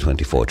on the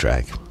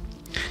 24-track.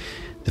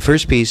 The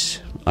first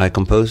piece I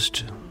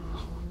composed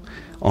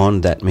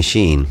on that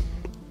machine,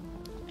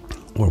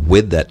 or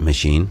with that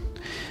machine,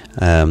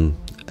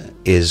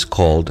 is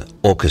called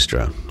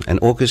Orchestra. And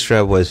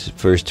Orchestra was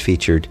first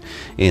featured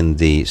in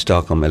the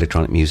Stockholm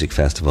Electronic Music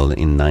Festival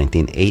in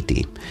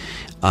 1980.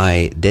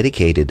 I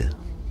dedicated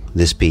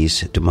this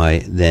piece to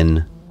my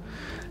then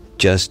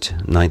just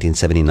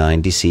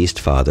 1979 deceased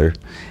father,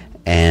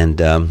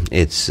 and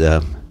it's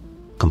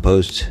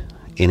composed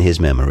in his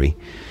memory.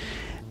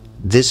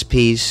 This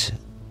piece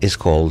is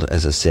called,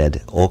 as I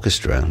said,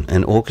 Orchestra.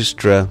 And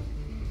Orchestra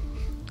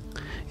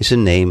is a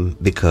name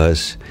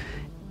because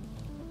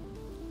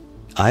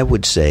I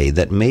would say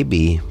that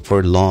maybe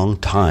for a long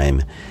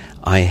time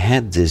I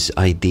had this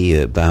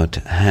idea about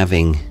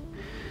having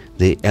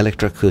the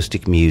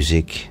electroacoustic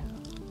music,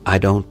 I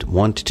don't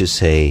want to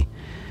say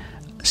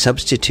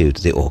substitute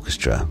the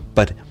orchestra,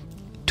 but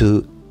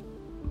to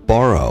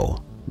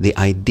borrow the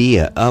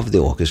idea of the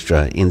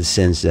orchestra, in the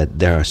sense that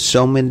there are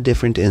so many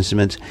different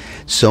instruments,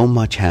 so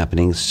much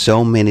happening,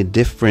 so many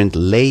different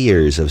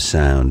layers of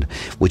sound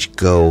which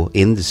go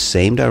in the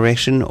same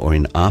direction or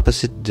in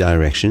opposite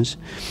directions,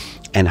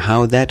 and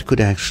how that could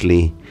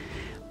actually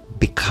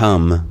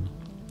become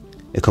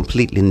a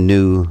completely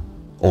new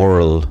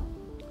oral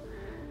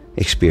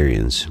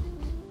experience.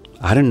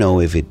 I don't know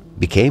if it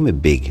became a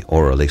big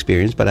oral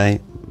experience, but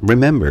I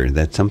remember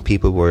that some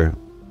people were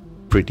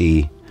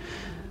pretty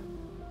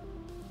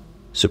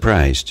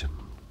surprised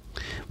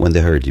when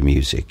they heard the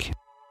music.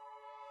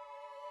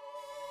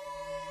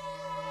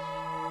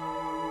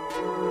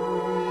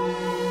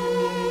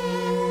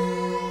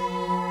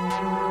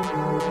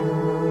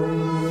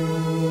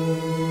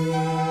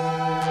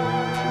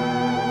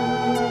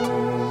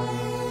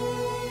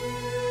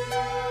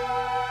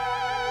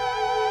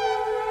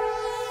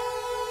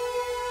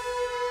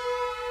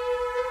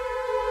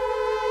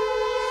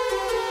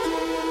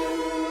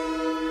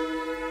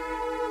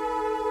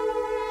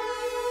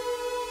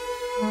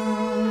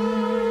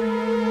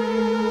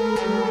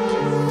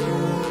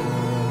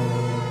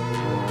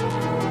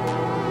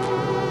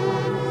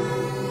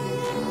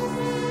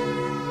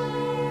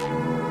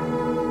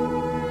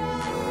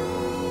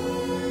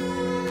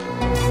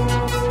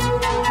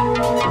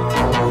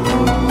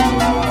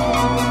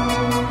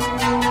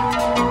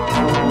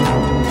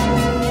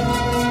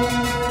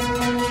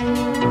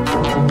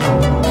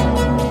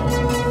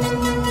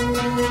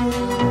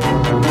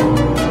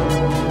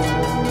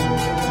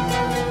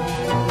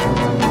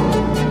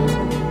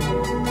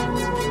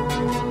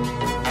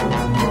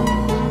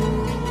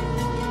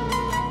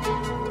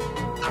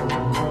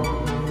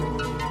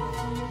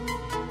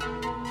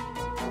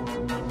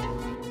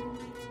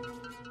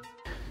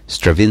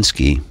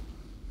 Stravinsky,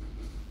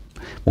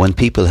 when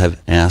people have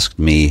asked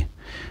me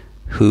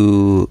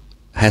who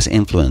has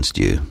influenced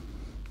you,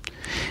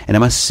 and I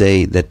must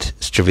say that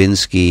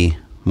Stravinsky,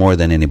 more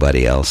than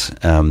anybody else,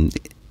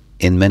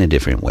 in many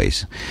different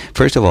ways.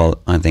 First of all,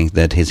 I think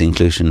that his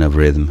inclusion of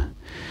rhythm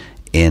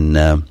in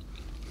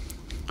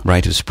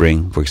Rite of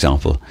Spring, for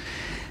example,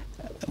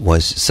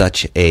 was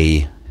such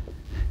a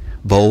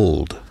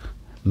bold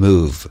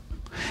move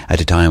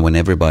at a time when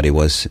everybody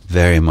was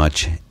very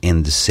much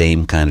in the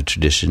same kind of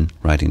tradition,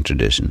 writing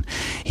tradition.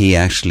 He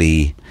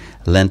actually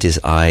lent his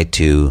eye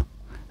to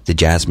the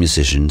jazz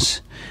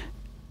musicians,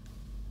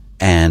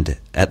 and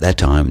at that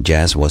time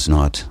jazz was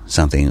not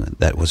something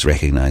that was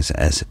recognized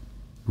as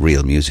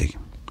real music.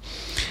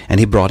 And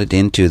he brought it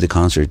into the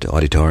concert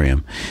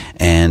auditorium,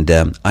 and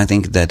I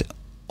think that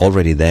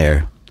already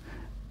there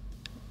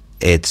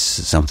it's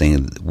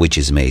something which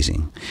is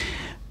amazing.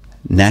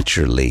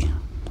 Naturally,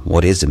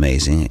 what is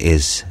amazing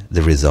is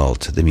the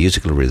result, the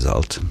musical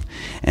result.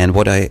 And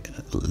what I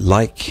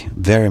like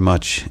very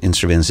much in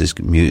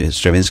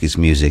Stravinsky's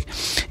music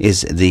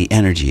is the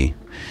energy,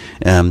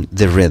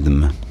 the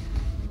rhythm,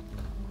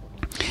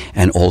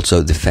 and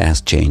also the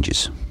fast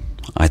changes.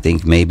 I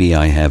think maybe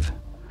I have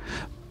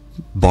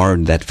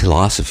borrowed that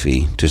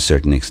philosophy to a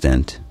certain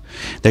extent.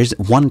 There's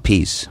one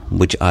piece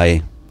which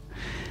I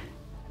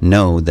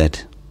know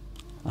that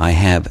I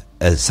have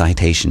a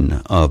citation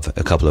of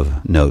a couple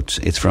of notes.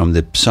 It's from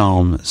the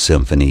Psalm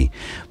Symphony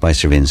by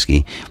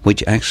Stravinsky,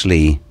 which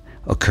actually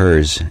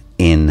occurs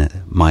in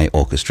my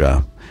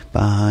orchestra.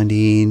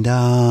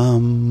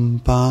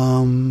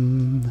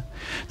 Ba-dee-dum-bum.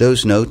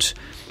 Those notes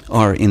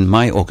are in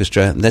my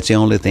orchestra. That's the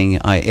only thing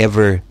I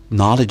ever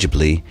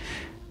knowledgeably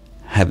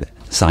have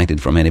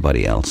cited from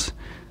anybody else.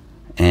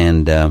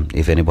 And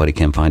if anybody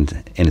can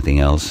find anything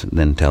else,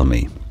 then tell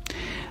me.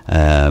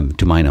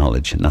 To my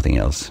knowledge, nothing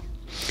else.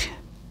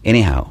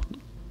 Anyhow,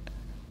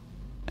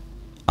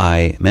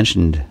 I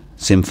mentioned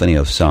Symphony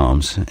of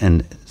Psalms,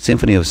 and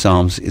Symphony of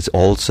Psalms is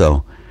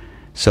also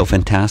so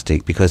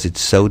fantastic because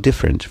it's so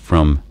different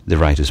from the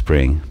Rite of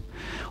Spring,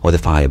 or the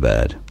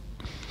Firebird,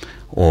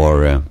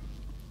 or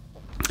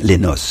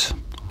Linus,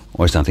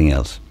 or something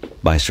else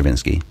by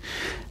Stravinsky.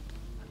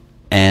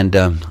 And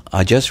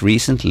I just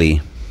recently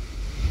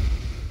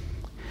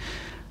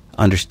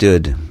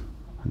understood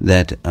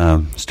that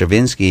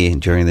Stravinsky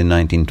during the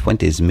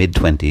 1920s,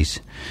 mid-20s,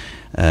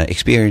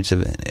 experienced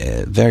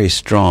a very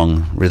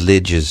strong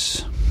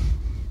religious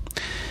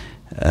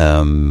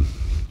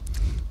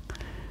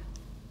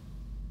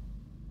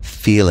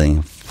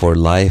feeling for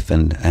life,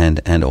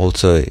 and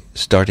also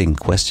starting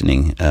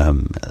questioning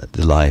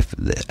the life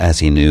as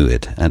he knew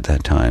it at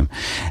that time,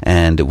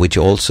 and which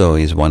also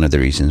is one of the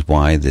reasons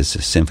why this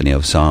Symphony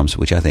of Psalms,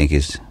 which I think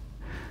is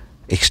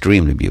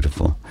extremely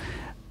beautiful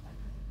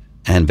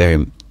and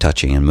very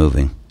touching and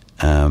moving,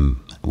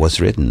 was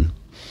written.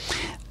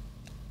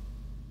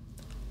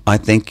 I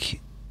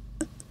think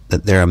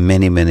that there are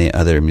many, many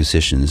other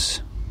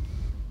musicians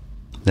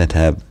that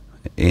have,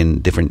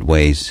 in different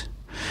ways,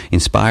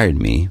 inspired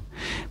me.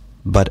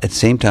 But at the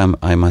same time,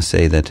 I must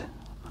say that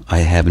I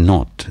have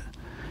not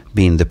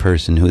been the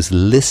person who is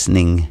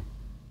listening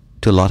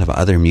to a lot of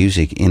other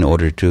music in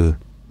order to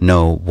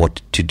know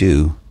what to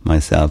do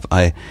myself.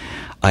 I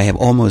have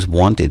almost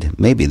wanted,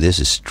 maybe this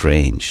is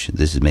strange,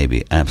 this is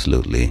maybe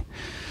absolutely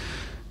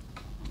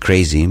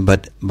crazy,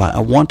 but I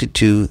wanted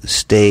to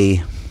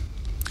stay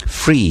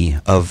free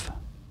of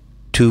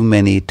too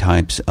many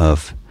types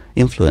of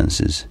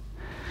influences,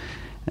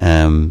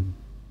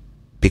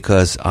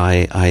 because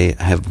I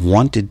have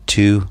wanted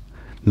to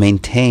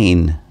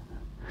maintain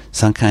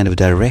some kind of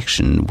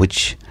direction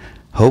which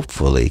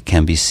hopefully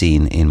can be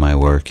seen in my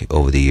work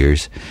over the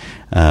years,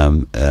 a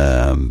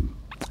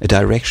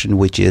direction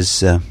which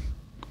is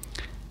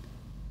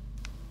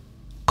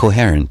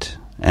coherent,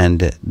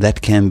 and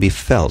that can be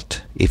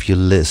felt if you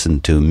listen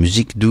to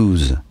Musique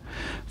Douze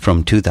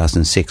from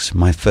 2006,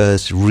 my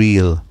first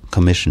real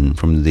commission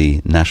from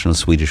the National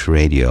Swedish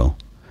Radio.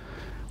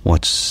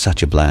 What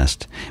such a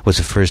blast. It was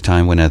the first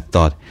time when I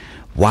thought,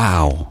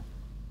 wow,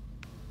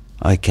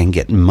 I can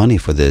get money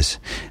for this.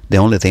 The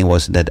only thing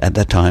was that at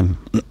that time,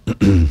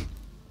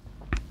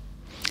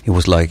 it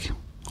was like,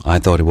 I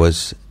thought it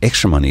was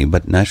extra money,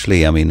 but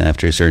naturally, I mean,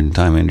 after a certain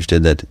time, I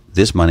understood that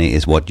this money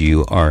is what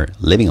you are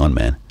living on,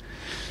 man.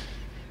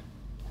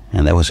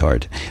 And that was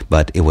hard,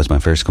 but it was my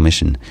first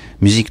commission.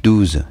 Musique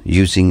Douze,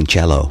 using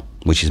cello,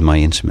 which is my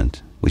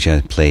instrument, which I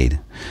played.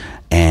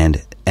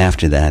 And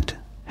after that,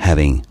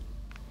 having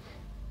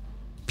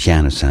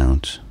piano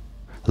sounds,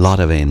 a lot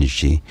of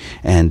energy.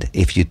 And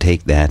if you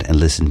take that and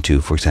listen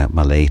to, for example,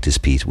 my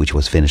latest piece, which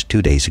was finished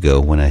 2 days ago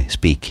when I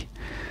speak,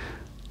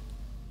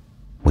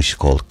 which is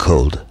called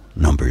Cold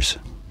Numbers.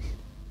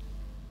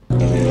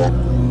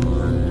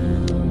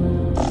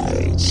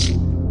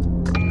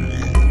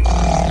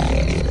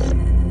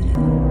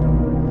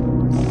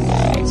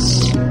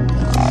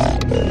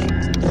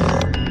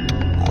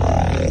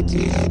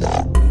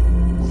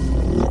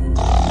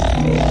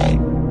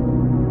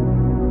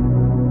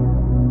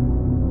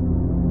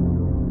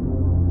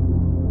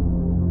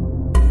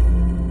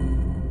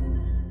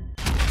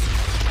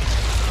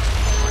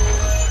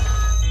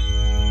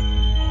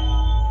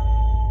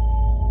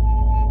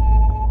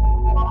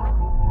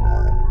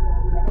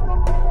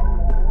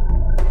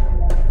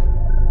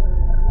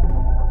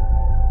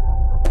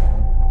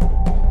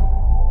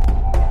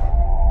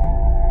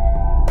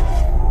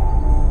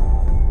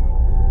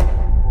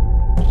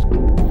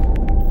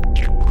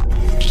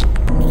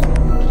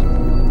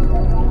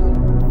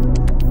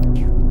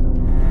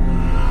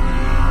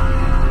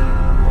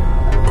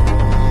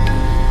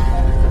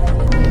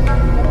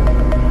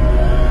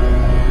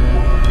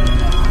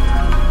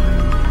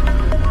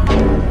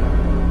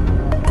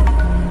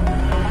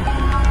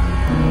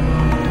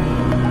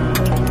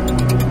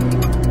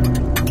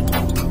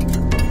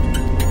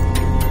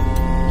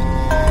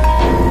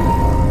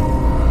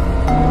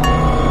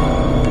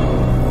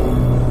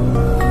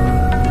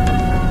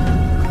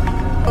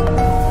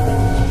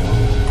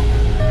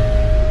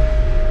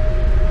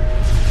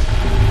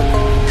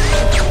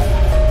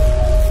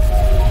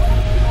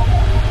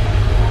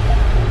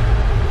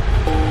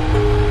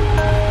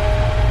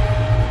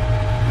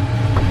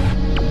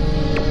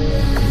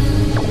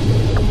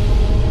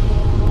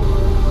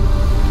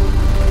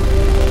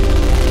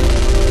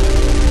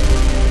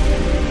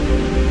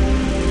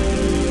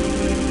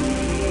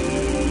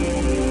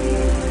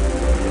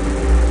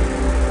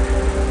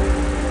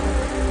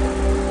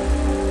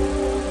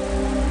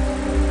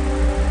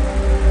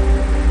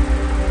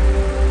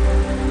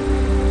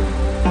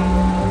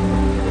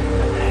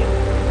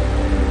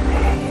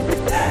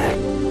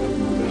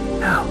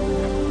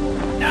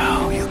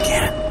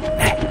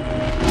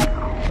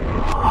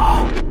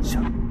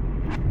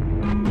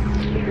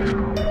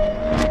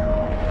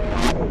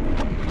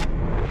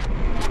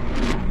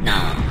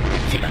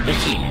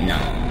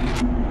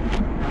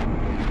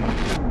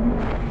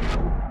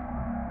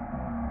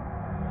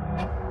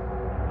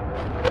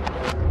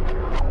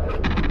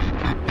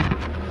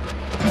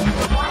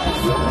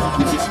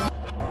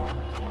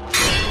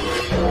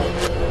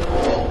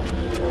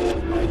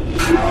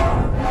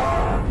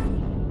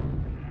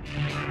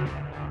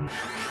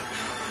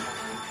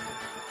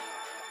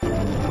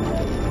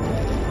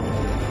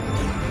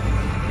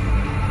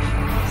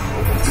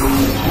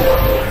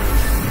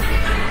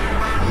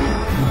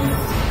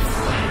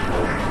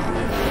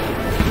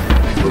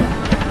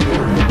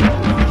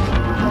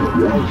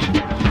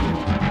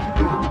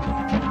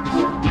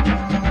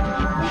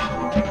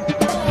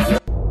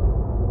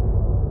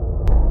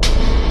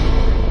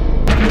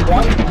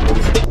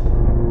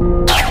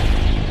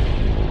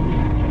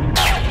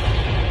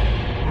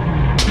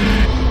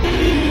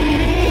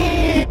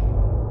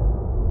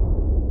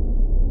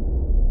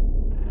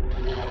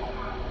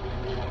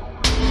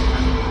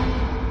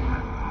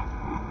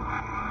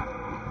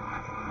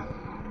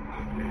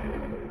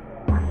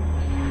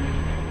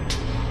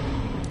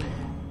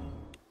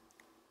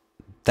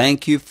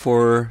 Thank you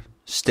for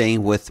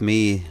staying with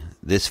me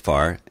this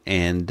far,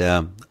 and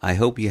I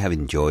hope you have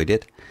enjoyed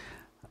it.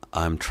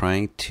 I'm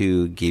trying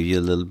to give you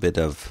a little bit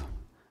of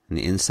an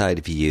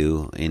inside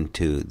view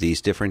into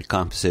these different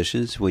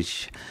compositions,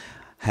 which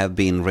have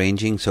been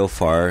ranging so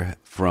far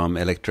from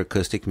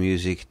electroacoustic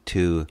music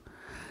to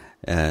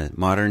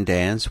modern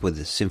dance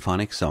with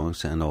symphonic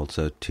songs and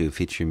also to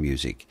feature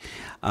music.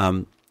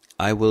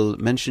 I will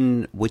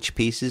mention which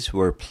pieces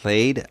were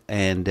played,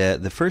 and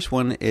the first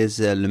one is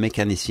Le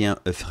Mécanicien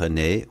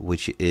Effréné,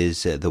 which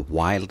is the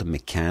wild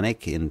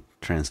mechanic in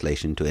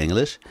translation to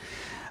English.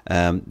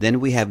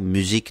 Then we have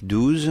Musique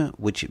Douze,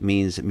 which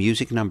means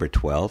music number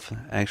 12,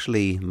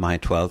 actually my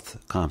 12th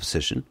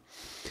composition.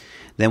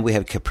 Then we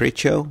have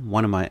Capriccio,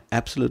 one of my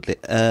absolutely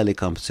early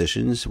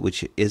compositions,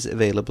 which is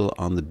available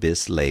on the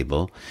Biz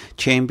label.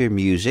 Chamber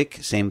Music,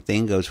 same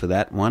thing goes for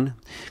that one,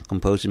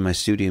 composed in my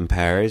studio in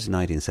Paris,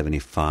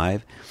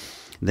 1975.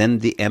 Then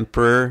The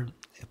Emperor,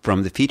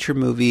 from the feature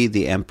movie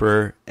The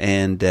Emperor,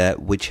 and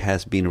which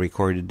has been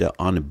recorded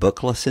on a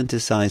Buchla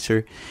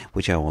synthesizer,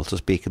 which I will also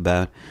speak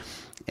about.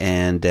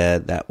 And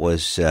that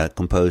was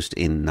composed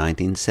in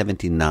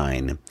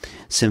 1979.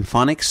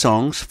 Symphonic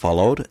Songs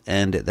followed,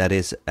 and that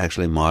is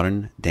actually a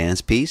modern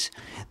dance piece.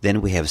 Then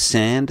we have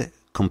Sand,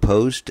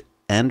 composed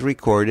and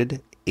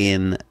recorded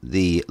in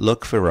the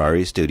Luc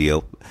Ferrari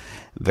studio,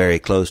 very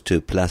close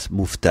to Place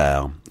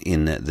Mouffetard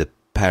in the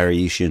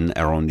Parisian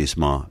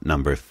arrondissement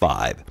number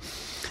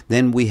 5.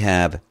 Then we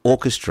have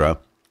Orchestra,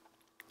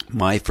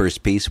 my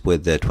first piece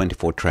with the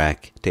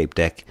 24-track tape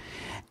deck,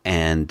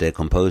 and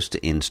composed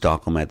in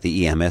Stockholm at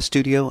the EMS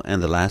studio.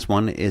 And the last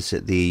one is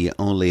the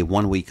only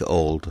 1 week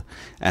old,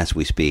 as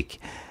we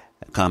speak,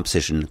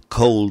 composition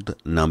Cold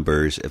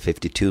Numbers, a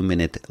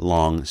 52-minute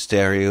long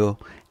stereo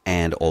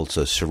and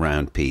also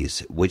surround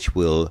piece, which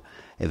will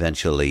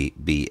eventually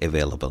be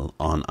available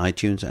on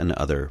iTunes and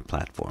other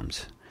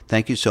platforms.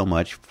 Thank you so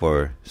much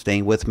for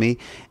staying with me,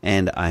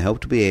 and I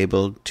hope to be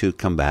able to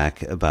come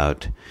back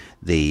about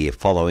the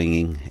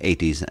following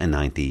 80s and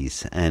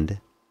 90s and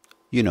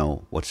you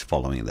know what's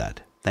following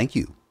that. Thank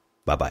you.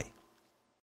 Bye-bye.